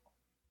Lucky.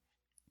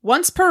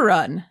 Once per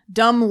run,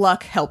 dumb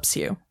luck helps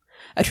you.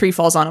 A tree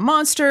falls on a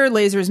monster,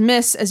 lasers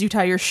miss as you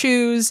tie your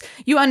shoes,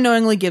 you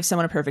unknowingly give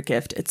someone a perfect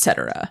gift,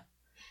 etc.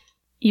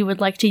 You would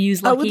like to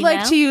use lucky I would like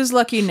now? to use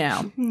Lucky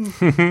now.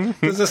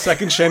 Does the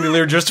second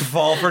chandelier just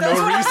fall for no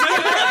reason?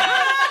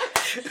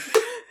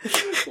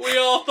 We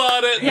all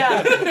thought it.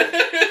 Yeah.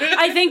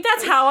 I think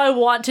that's how I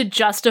want to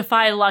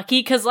justify Lucky,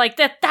 because like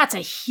that's a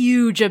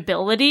huge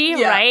ability,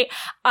 Yeah.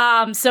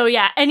 right? So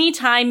yeah,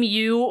 anytime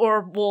you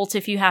or Wolt,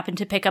 if you happen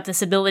to pick up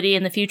this ability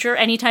in the future,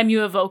 anytime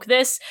you evoke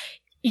this,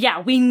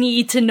 yeah, we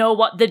need to know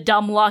what the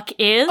dumb luck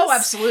is. Oh,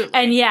 absolutely.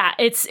 And yeah,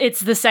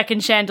 it's the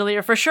second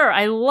chandelier for sure.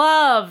 I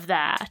love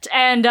that.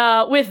 And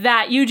with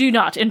that, you do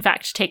not, in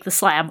fact, take the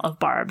slam of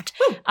barbed.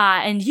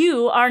 And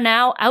you are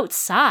now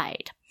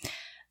outside.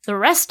 The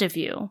rest of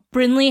you,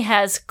 Brinley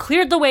has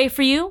cleared the way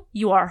for you.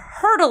 You are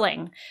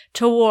hurtling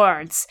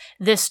towards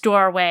this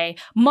doorway.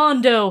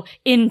 Mondo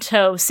in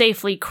tow,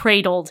 safely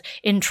cradled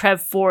in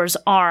Trev 4's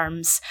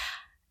arms.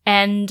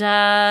 And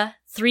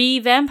 3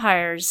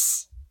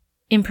 vampires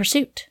in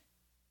pursuit.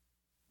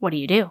 What do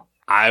you do?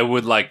 I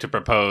would like to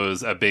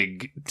propose a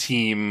big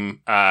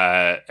team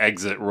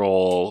exit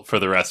roll for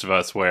the rest of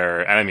us where,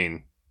 and I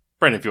mean,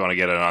 Brendan, if you want to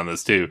get in on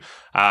this too,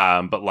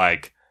 but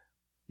like,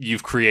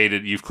 you've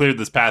cleared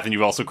this path and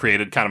you've also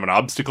created kind of an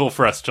obstacle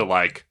for us to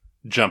like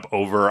jump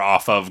over,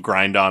 off of,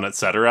 grind on,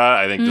 etc.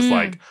 I think just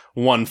like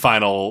one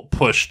final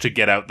push to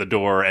get out the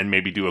door and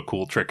maybe do a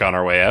cool trick on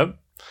our way out.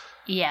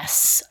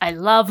 Yes, I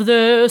love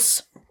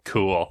this.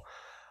 Cool.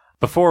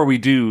 Before we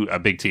do a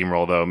big team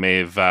roll, though,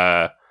 Maeve,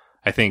 I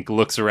think,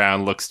 looks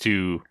around, looks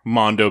to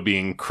Mondo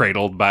being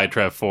cradled by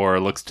Trev 4,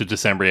 looks to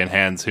Decembrian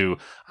hands, who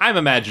I'm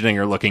imagining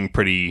are looking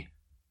pretty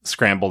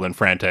scrambled and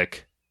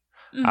frantic.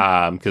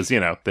 Because,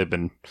 they've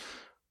been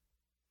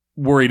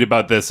worried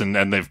about this,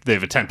 and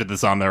they've attempted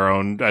this on their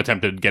own,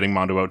 attempted getting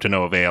Mondo out to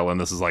no avail,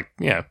 and this is like,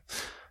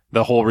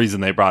 the whole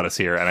reason they brought us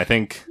here. And I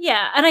think...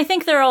 Yeah, and I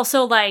think they're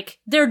also, like,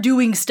 they're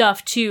doing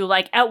stuff, too.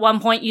 Like, at one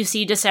point, you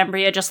see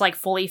Decembria just, like,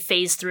 fully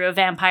phase through a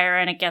vampire,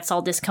 and it gets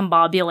all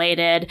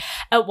discombobulated.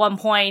 At one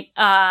point,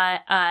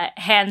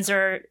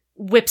 Hanser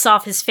whips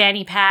off his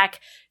fanny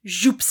pack,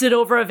 zhoops it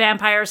over a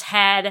vampire's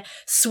head,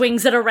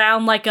 swings it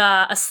around like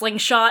a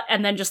slingshot,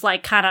 and then just,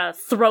 like, kind of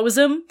throws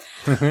him.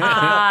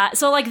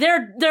 So, like,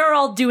 they're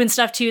all doing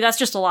stuff, too. That's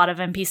just a lot of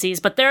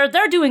NPCs, but they're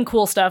doing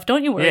cool stuff.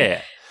 Don't you worry.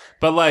 Yeah.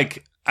 But,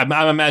 like... I'm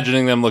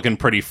imagining them looking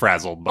pretty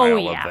frazzled by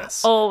all of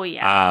this. Oh,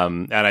 yeah.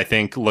 And I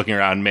think looking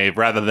around Maeve,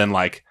 rather than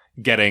like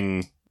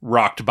getting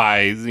rocked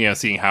by,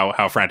 seeing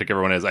how frantic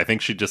everyone is, I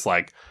think she just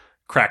like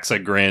cracks a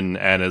grin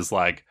and is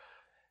like,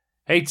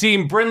 "Hey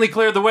team, Brinley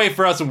cleared the way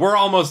for us and we're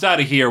almost out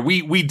of here.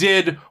 We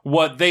did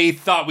what they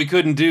thought we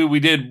couldn't do. We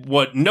did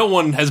what no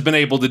one has been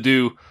able to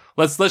do.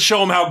 Let's show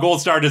them how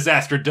Gold Star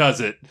Disaster does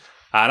it."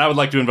 And I would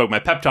like to invoke my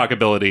pep talk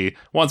ability.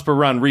 Once per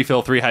run,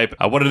 refill 3 hype.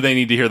 What do they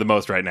need to hear the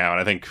most right now? And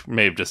I think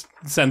Maeve just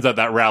sends out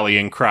that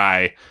rallying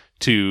cry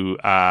to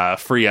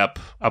free up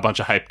a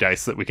bunch of hype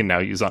dice that we can now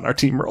use on our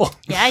team roll.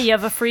 Yeah, you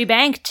have a free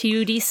bank,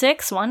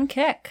 2d6, 1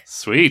 kick.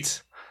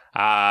 Sweet.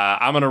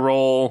 I'm going to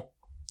roll,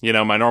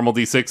 my normal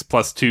d6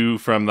 plus 2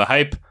 from the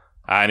hype.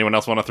 Anyone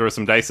else want to throw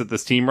some dice at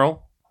this team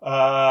roll?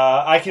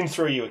 I can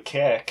throw you a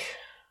kick.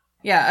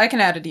 Yeah, I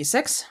can add a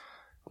d6.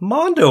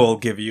 Mondo will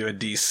give you a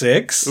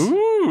d6.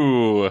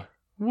 Ooh,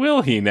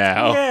 will he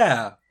now?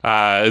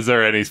 Yeah. Is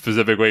there any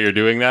specific way you're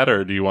doing that,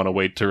 or do you want to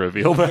wait to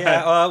reveal that?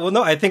 Yeah,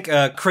 no, I think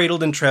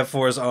cradled in Trev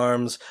 4's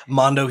arms,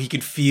 Mondo, he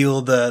could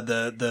feel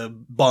the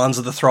bonds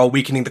of the thrall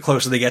weakening the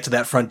closer they get to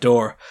that front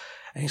door.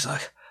 And he's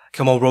like,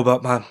 "Come on,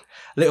 robot man,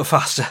 a little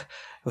faster.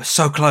 We're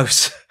so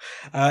close."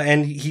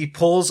 And he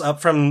pulls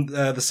up from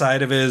the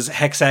side of his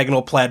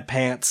hexagonal plaid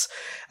pants.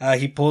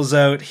 He pulls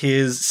out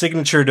his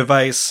signature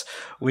device,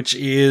 which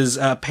is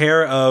a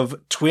pair of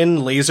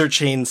twin laser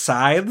chain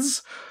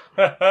scythes.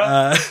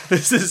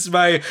 This is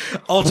my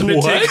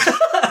alternate take.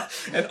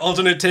 An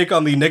alternate take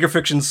on the Nigger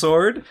Fiction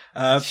sword.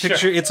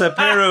 It's a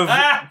pair of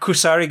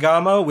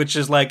kusarigama, which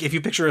is like if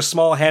you picture a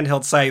small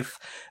handheld scythe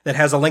that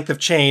has a length of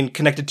chain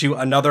connected to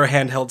another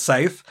handheld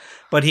scythe,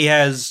 but he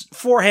has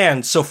 4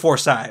 hands, so 4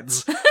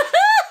 sides.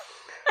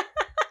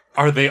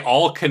 Are they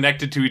all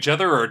connected to each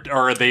other, or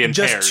are they in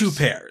Just pairs? 2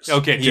 pairs.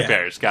 Okay, 2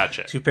 pairs.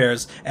 Gotcha. 2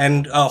 pairs.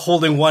 And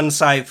holding one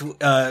scythe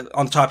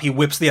on top, he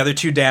whips the other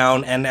 2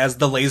 down, and as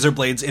the laser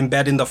blades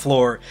embed in the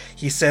floor,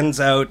 he sends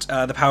out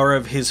the power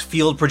of his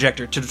field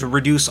projector to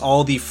reduce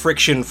all the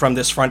friction from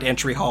this front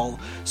entry hall,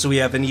 so we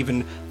have an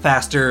even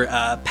faster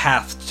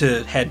path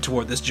to head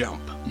toward this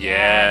jump.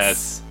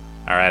 Yes.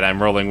 All right,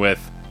 I'm rolling with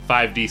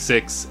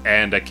 5d6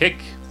 and a kick.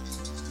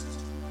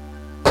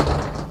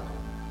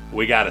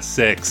 We got a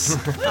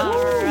 6.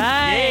 All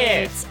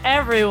right.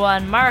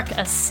 Everyone mark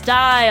a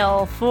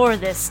style for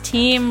this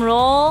team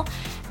roll.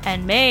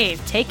 And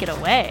Maeve, take it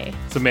away.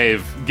 So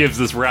Maeve gives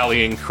this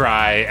rallying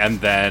cry and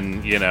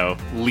then,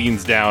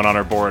 leans down on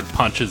her board,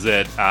 punches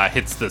it,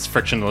 hits this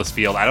frictionless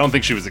field. I don't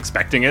think she was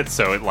expecting it,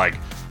 so it,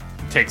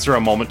 takes her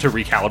a moment to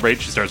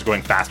recalibrate. She starts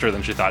going faster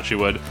than she thought she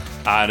would,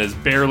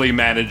 and barely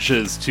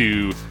manages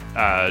to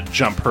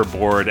jump her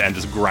board and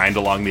just grind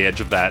along the edge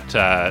of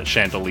that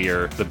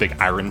chandelier, the big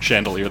iron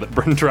chandelier that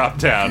Bryn dropped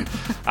down,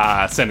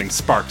 sending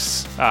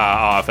sparks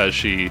off as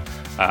she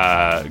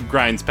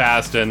grinds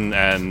past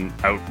and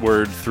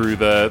outward through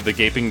the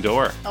gaping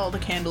door. All the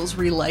candles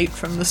relight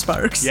from the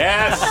sparks.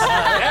 Yes!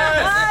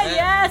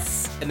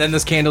 Yes! And then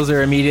those candles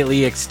are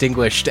immediately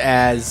extinguished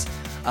as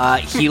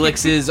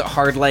Helix's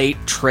hard light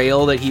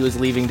trail that he was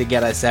leaving to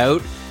get us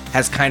out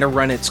has kind of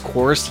run its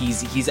course.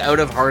 He's out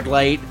of hard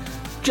light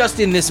just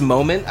in this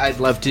moment. I'd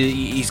love to.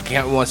 He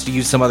wants to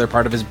use some other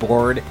part of his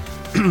board,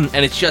 and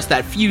it's just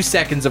that few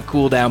seconds of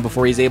cooldown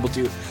before he's able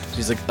to. So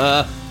he's like,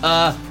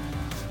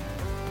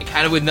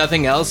 kind of with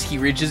nothing else, he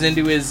reaches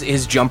into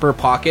his jumper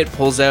pocket,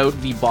 pulls out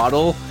the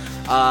bottle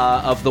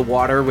of the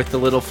water with the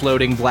little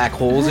floating black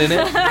holes in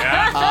it,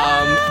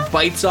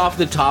 bites off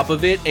the top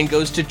of it, and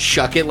goes to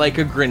chuck it like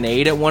a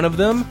grenade at one of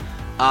them.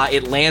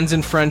 It lands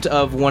in front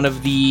of one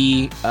of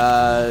the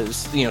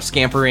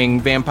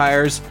scampering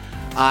vampires.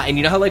 And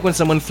you know how when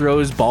someone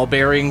throws ball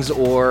bearings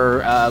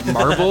or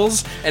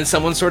marbles and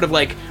someone sort of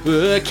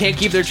can't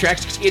keep their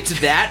tracks? It's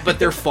that, but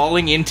they're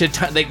falling into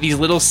these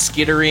little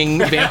skittering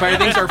vampire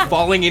things are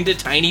falling into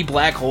tiny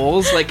black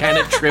holes, kind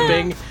of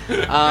tripping.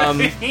 The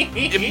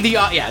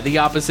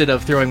opposite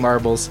of throwing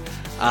marbles.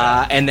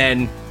 And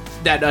then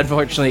that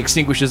unfortunately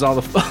extinguishes all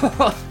the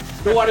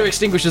the water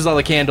extinguishes all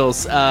the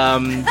candles.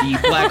 The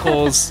black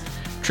holes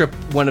trip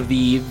one of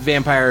the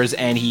vampires,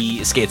 and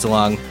he skates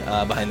along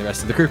behind the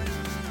rest of the crew.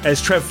 As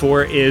Trev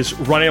 4 is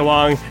running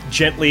along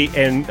gently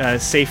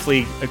and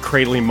safely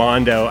cradling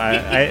Mondo,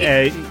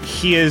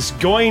 he is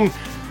going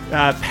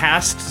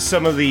past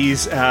some of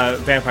these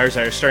vampires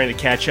that are starting to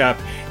catch up,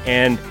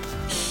 and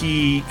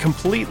he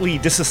completely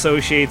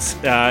disassociates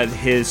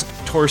his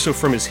torso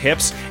from his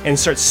hips and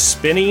starts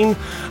spinning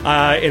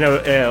and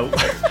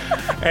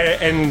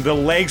the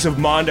legs of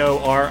Mondo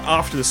are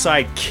off to the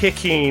side,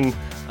 kicking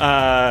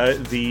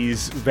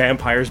these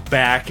vampires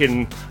back,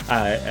 and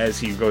as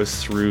he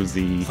goes through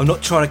the... I'm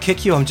not trying to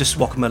kick you, I'm just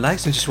walking my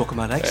legs. Stop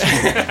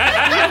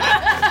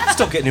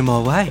getting in my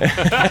way.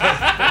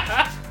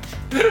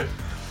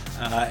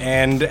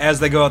 And as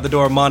they go out the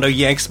door, Mondo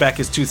yanks back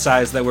his tooth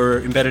size that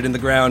were embedded in the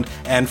ground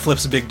and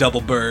flips a big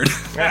double bird.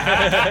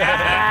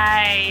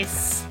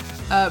 Nice.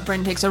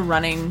 Bryn takes a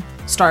running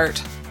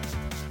start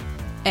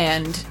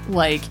and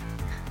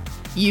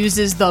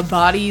uses the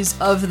bodies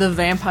of the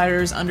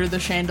vampires under the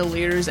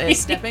chandeliers as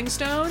stepping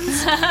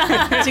stones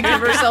to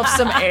give herself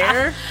some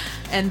air,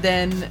 and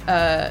then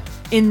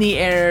in the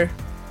air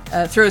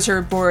throws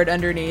her board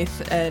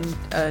underneath and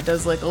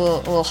does a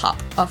little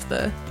hop off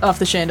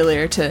the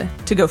chandelier to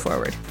go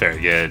forward. Very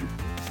good.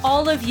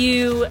 All of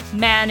you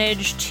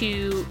manage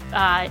to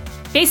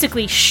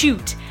basically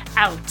shoot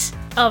out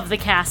of the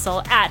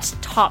castle at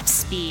top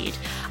speed.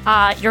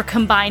 Your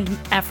combined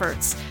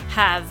efforts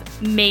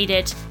have made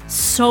it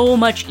so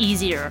much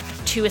easier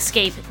to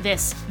escape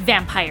this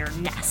vampire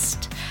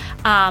nest.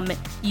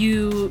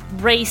 You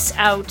race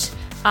out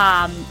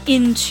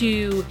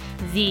into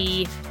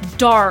the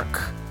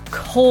dark,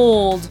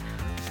 cold,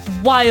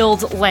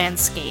 wild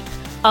landscape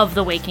of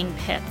the Waking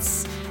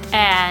Pits,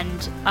 and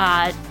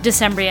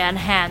Decembria and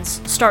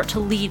Hans start to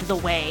lead the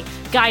way,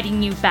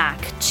 guiding you back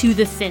to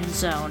the thin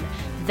zone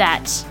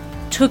that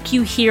took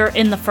you here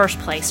in the first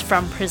place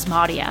from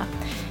Prismatia.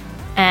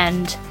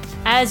 And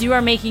as you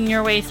are making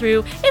your way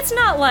through, it's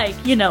not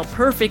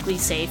perfectly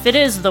safe. It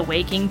is the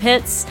Waking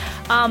Pits,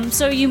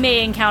 so you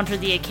may encounter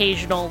the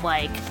occasional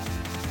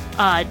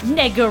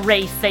nega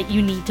wraith that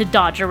you need to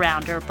dodge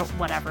around or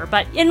whatever.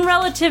 But in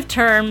relative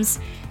terms,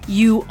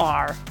 you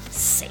are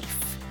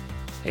safe.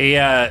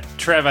 Hey,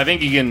 Trev, I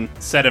think you can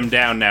set him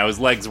down now. His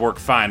legs work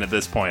fine at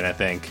this point, I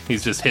think.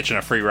 He's just hitching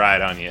a free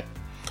ride on you.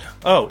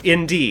 Oh,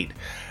 indeed.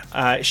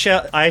 I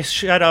shut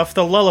off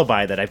the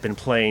lullaby that I've been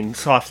playing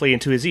softly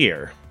into his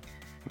ear.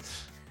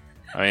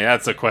 I mean,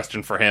 that's a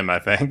question for him, I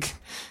think.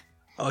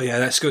 Oh yeah,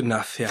 that's good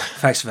enough. Yeah,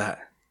 thanks for that.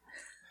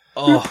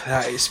 Oh,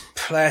 that is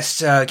blessed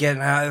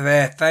getting out of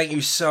there. Thank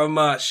you so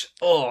much.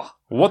 Oh.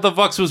 What the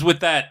fucks was with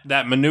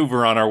that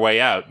maneuver on our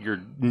way out? Your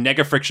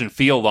nega friction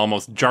field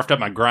almost jarfed up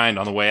my grind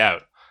on the way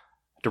out.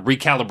 To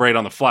recalibrate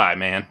on the fly,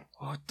 man.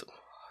 I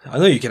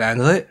know you can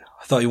handle it.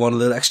 I thought you wanted a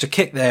little extra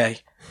kick there.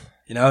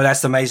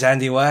 That's the Maze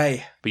Andy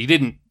way. But you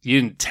didn't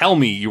tell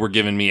me you were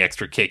giving me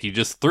extra kick. You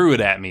just threw it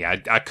at me.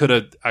 I could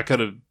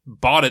have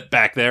bought it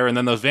back there, and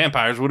then those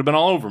vampires would have been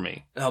all over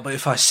me. No, but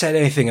if I said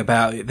anything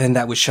about it, then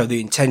that would show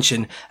the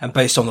intention, and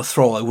based on the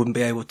thrall, I wouldn't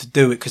be able to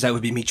do it because that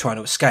would be me trying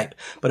to escape.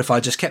 But if I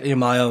just kept it in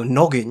my own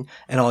noggin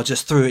and I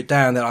just threw it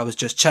down that I was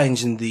just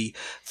changing the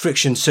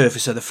friction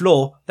surface of the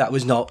floor, that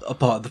was not a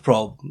part of the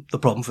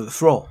problem for the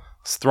thrall.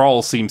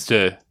 Thrall seems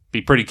to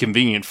be pretty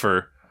convenient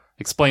for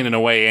explaining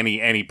away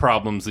any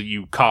problems that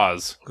you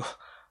cause.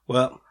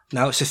 Well,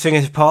 now it's a thing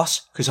of the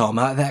past, because I'm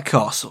at that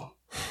castle.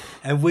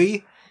 And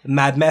we,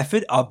 Mad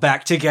Method, are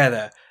back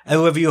together. And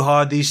whoever you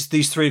hired these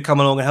three to come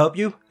along and help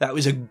you, that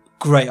was a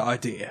great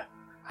idea.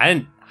 I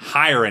didn't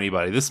hire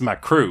anybody. This is my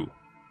crew.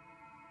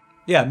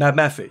 Yeah, Mad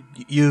Method.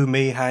 You,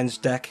 me, Hans,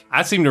 Deck.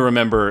 I seem to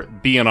remember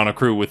being on a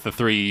crew with the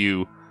three of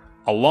you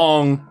a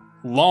long,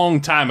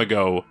 long time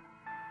ago,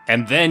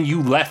 and then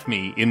you left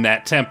me in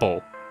that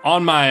temple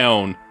on my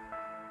own,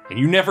 and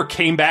you never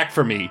came back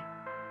for me.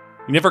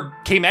 You never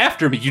came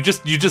after me. You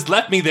just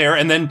left me there,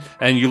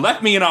 and you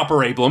left me in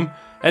Operablum,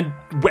 and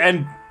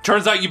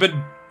turns out you've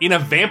been in a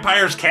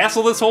vampire's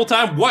castle this whole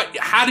time? What?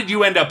 How did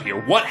you end up here?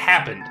 What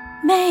happened?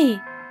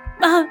 Maeve.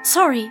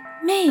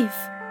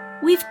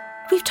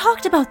 We've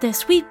talked about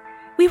this. We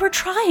were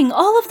trying.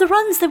 All of the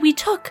runs that we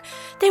took,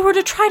 they were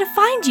to try to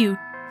find you.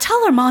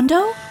 Tell her,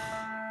 Mondo.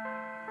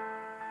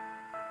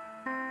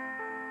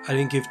 I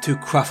didn't give two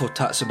craffle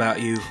tuts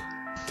about you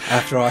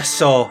after I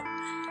saw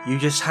you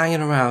just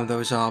hanging around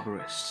those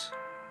arborists.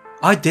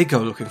 I did go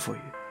looking for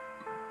you.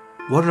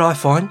 What did I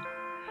find?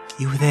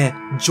 You were there,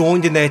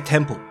 joined in their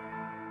temple.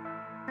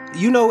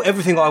 You know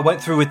everything I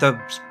went through with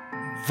the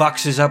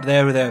Vuxes up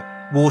there with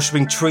their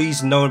worshipping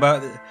trees and knowing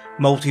about the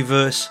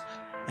multiverse,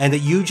 and that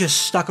you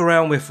just stuck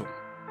around with them.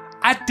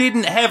 I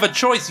didn't have a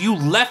choice. You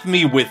left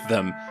me with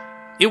them.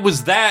 It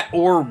was that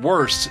or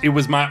worse. It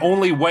was my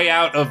only way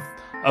out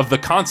of the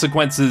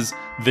consequences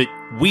that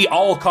we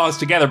all caused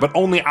together, but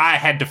only I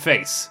had to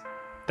face.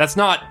 That's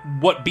not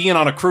what being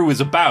on a crew is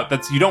about.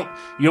 That's you don't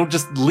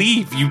just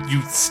leave.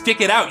 You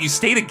stick it out. You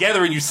stay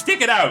together and you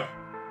stick it out.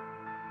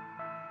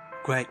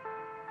 Great.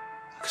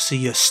 I can see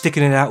you're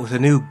sticking it out with a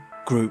new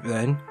group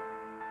then.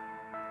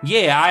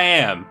 Yeah, I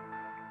am.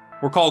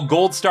 We're called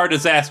Gold Star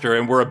Disaster,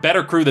 and we're a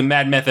better crew than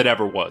Mad Method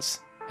ever was.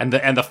 And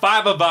the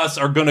five of us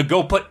are gonna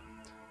go the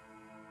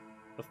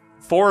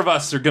four of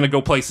us are gonna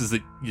go places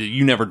that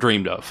you never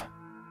dreamed of.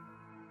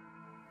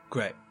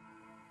 Great.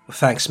 Well,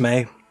 thanks,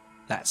 May.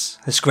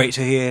 That's great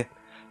to hear.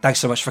 Thanks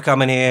so much for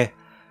coming here.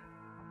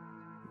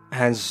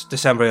 Hans,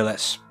 December,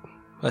 let's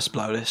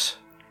blow this.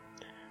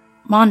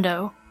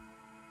 Mondo.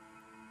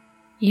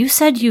 You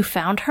said you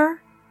found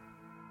her?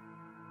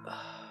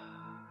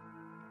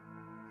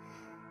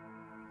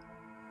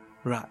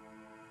 Right.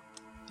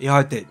 Yeah,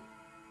 I did.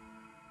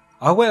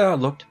 I went and I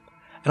looked,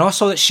 and I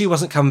saw that she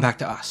wasn't coming back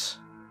to us.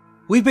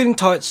 We've been in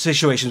tight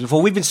situations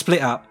before, we've been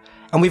split up,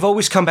 and we've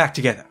always come back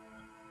together.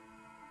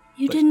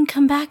 You didn't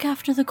come back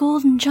after the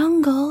Golden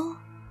Jungle.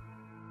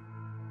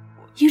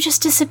 You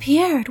just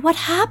disappeared. What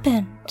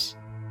happened?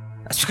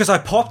 That's because I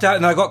popped out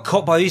and I got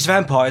caught by these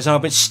vampires, and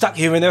I've been stuck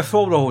here in their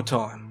thrall the whole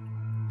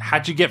time.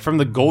 How'd you get from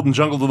the Golden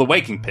Jungle to the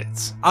Waking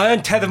Pits? I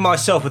untethered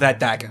myself with that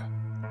dagger.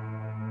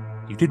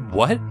 You did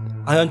what?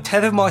 I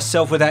untethered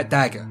myself with that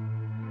dagger.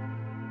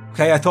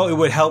 Okay, I thought it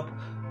would help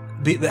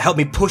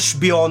me push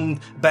beyond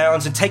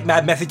bounds and take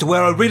Mad Method to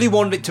where I really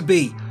wanted it to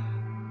be.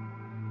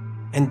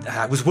 And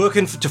I was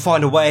working to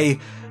find a way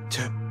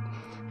to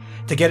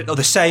get it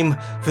the same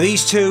for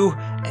these two.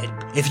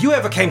 And if you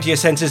ever came to your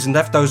senses and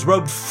left those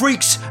robed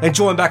freaks and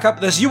joined back up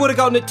with us, you would have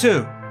gotten it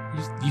too.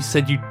 You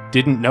said you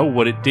didn't know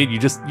what it did.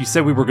 You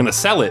said we were going to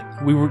sell it.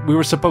 We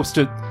were supposed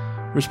to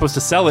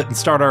sell it and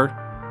start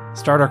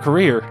our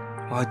career.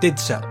 Well, I did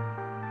sell it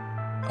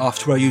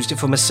after I used it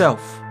for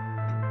myself.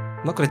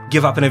 I'm not going to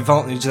give up an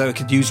advantage that I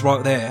could use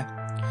right there.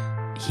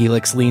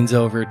 Helix leans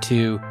over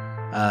to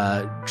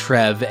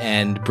Trev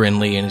and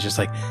Brinley and is just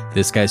like,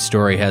 this guy's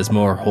story has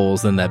more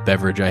holes than that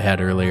beverage I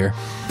had earlier.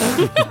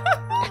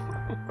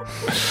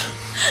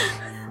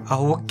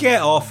 Oh, well,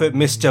 get off it,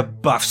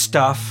 Mr. Buff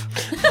Stuff.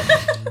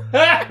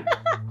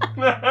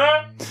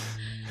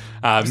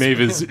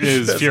 Maeve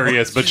is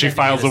furious, but she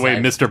files away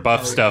Mr.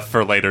 Buff Stuff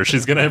for later.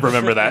 She's going to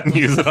remember that and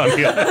use it on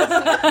you.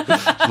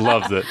 She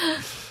loves it.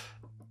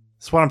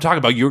 That's what I'm talking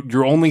about.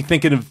 You're only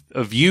thinking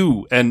of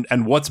you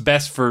and what's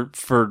best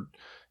for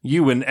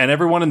you, and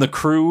everyone in the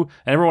crew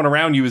and everyone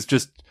around you is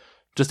just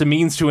a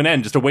means to an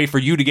end, just a way for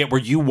you to get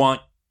where you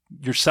want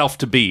yourself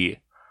to be.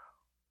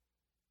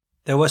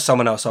 There was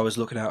someone else I was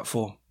looking out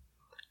for,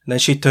 and then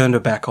she turned her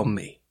back on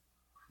me.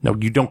 No,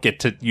 you don't get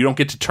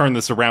to turn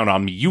this around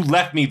on me. You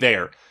left me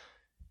there.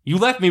 You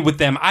left me with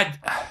them. I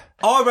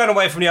ran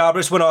away from the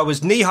arborist when I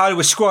was knee-high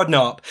with Squadden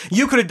up.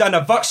 You could have done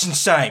the Vuxen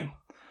same.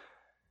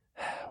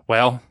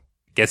 Well,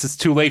 guess it's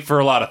too late for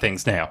a lot of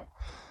things now.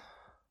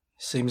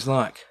 Seems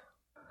like.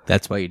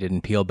 That's why you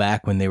didn't peel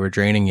back when they were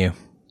draining you.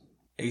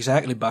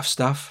 Exactly, Buff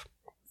Stuff.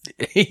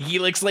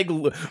 Helix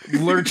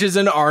lurches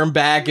an arm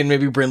back, and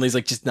maybe Brinley's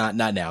like, just not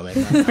now,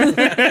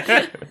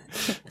 man.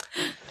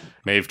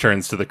 Maeve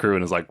turns to the crew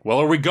and is like, well,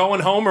 are we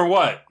going home or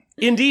what?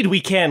 Indeed,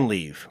 we can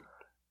leave.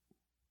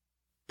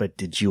 But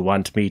did you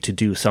want me to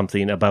do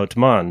something about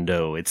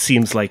Mondo? It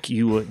seems like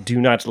you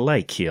do not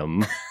like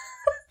him.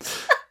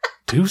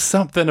 Do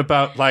something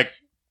about,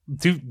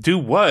 do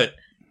what?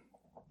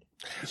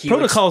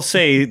 Protocols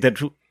say that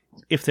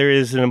if there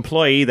is an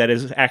employee that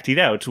is acting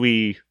out,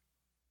 we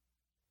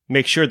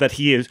make sure that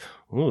he is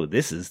Ooh,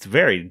 this is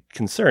very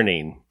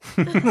concerning.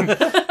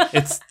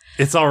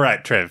 It's all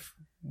right, Trev.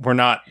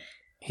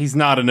 He's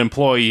not an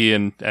employee,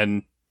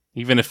 and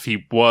even if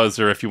he was,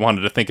 or if you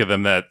wanted to think of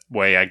them that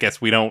way, I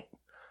guess we don't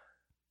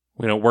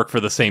work for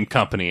the same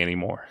company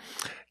anymore.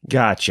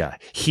 Gotcha.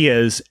 He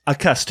is a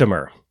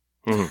customer.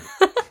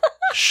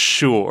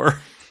 Sure.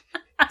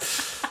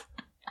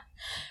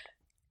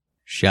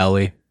 Shall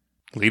we?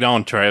 Lead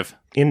on, Trev.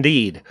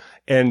 Indeed.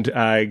 And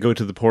I go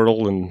to the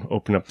portal and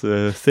open up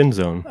the thin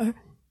zone.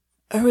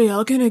 Are we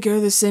all gonna go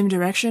the same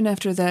direction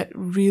after that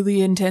really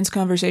intense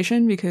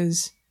conversation?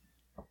 Because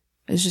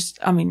it's just,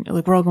 I mean,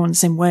 like, we're all going the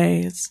same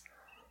way.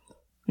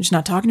 We're just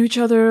not talking to each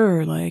other,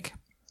 or like,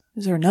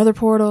 is there another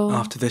portal?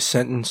 After this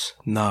sentence,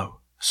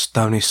 no.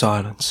 Stony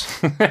silence.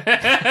 We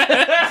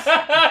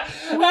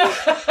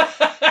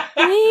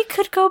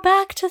could go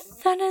back to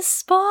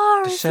Thanis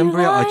Bar if you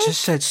Decembria, like. I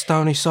just said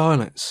stony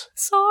silence.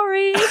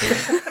 Sorry.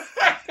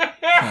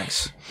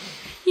 Thanks.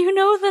 You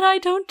know that I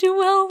don't do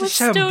well with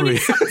Stony.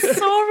 Decembria.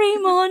 Sorry,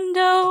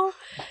 Mondo.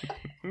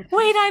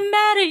 Wait, I'm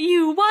mad at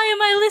you. Why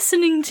am I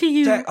listening to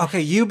you? Okay,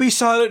 you be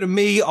silent to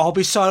me, I'll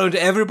be silent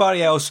to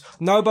everybody else.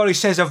 Nobody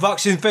says a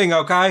fucking thing,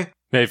 okay?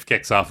 Maeve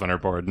kicks off on her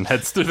board and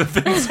heads through the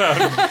thin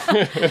zone.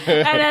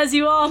 And as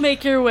you all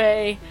make your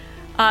way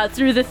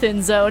through the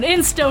thin zone,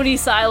 in stony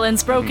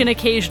silence, broken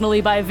occasionally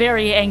by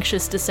very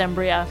anxious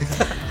Decembria,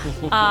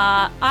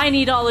 I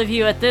need all of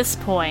you at this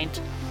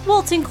point,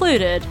 Wolt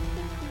included,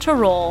 to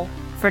roll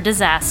for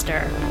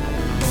disaster.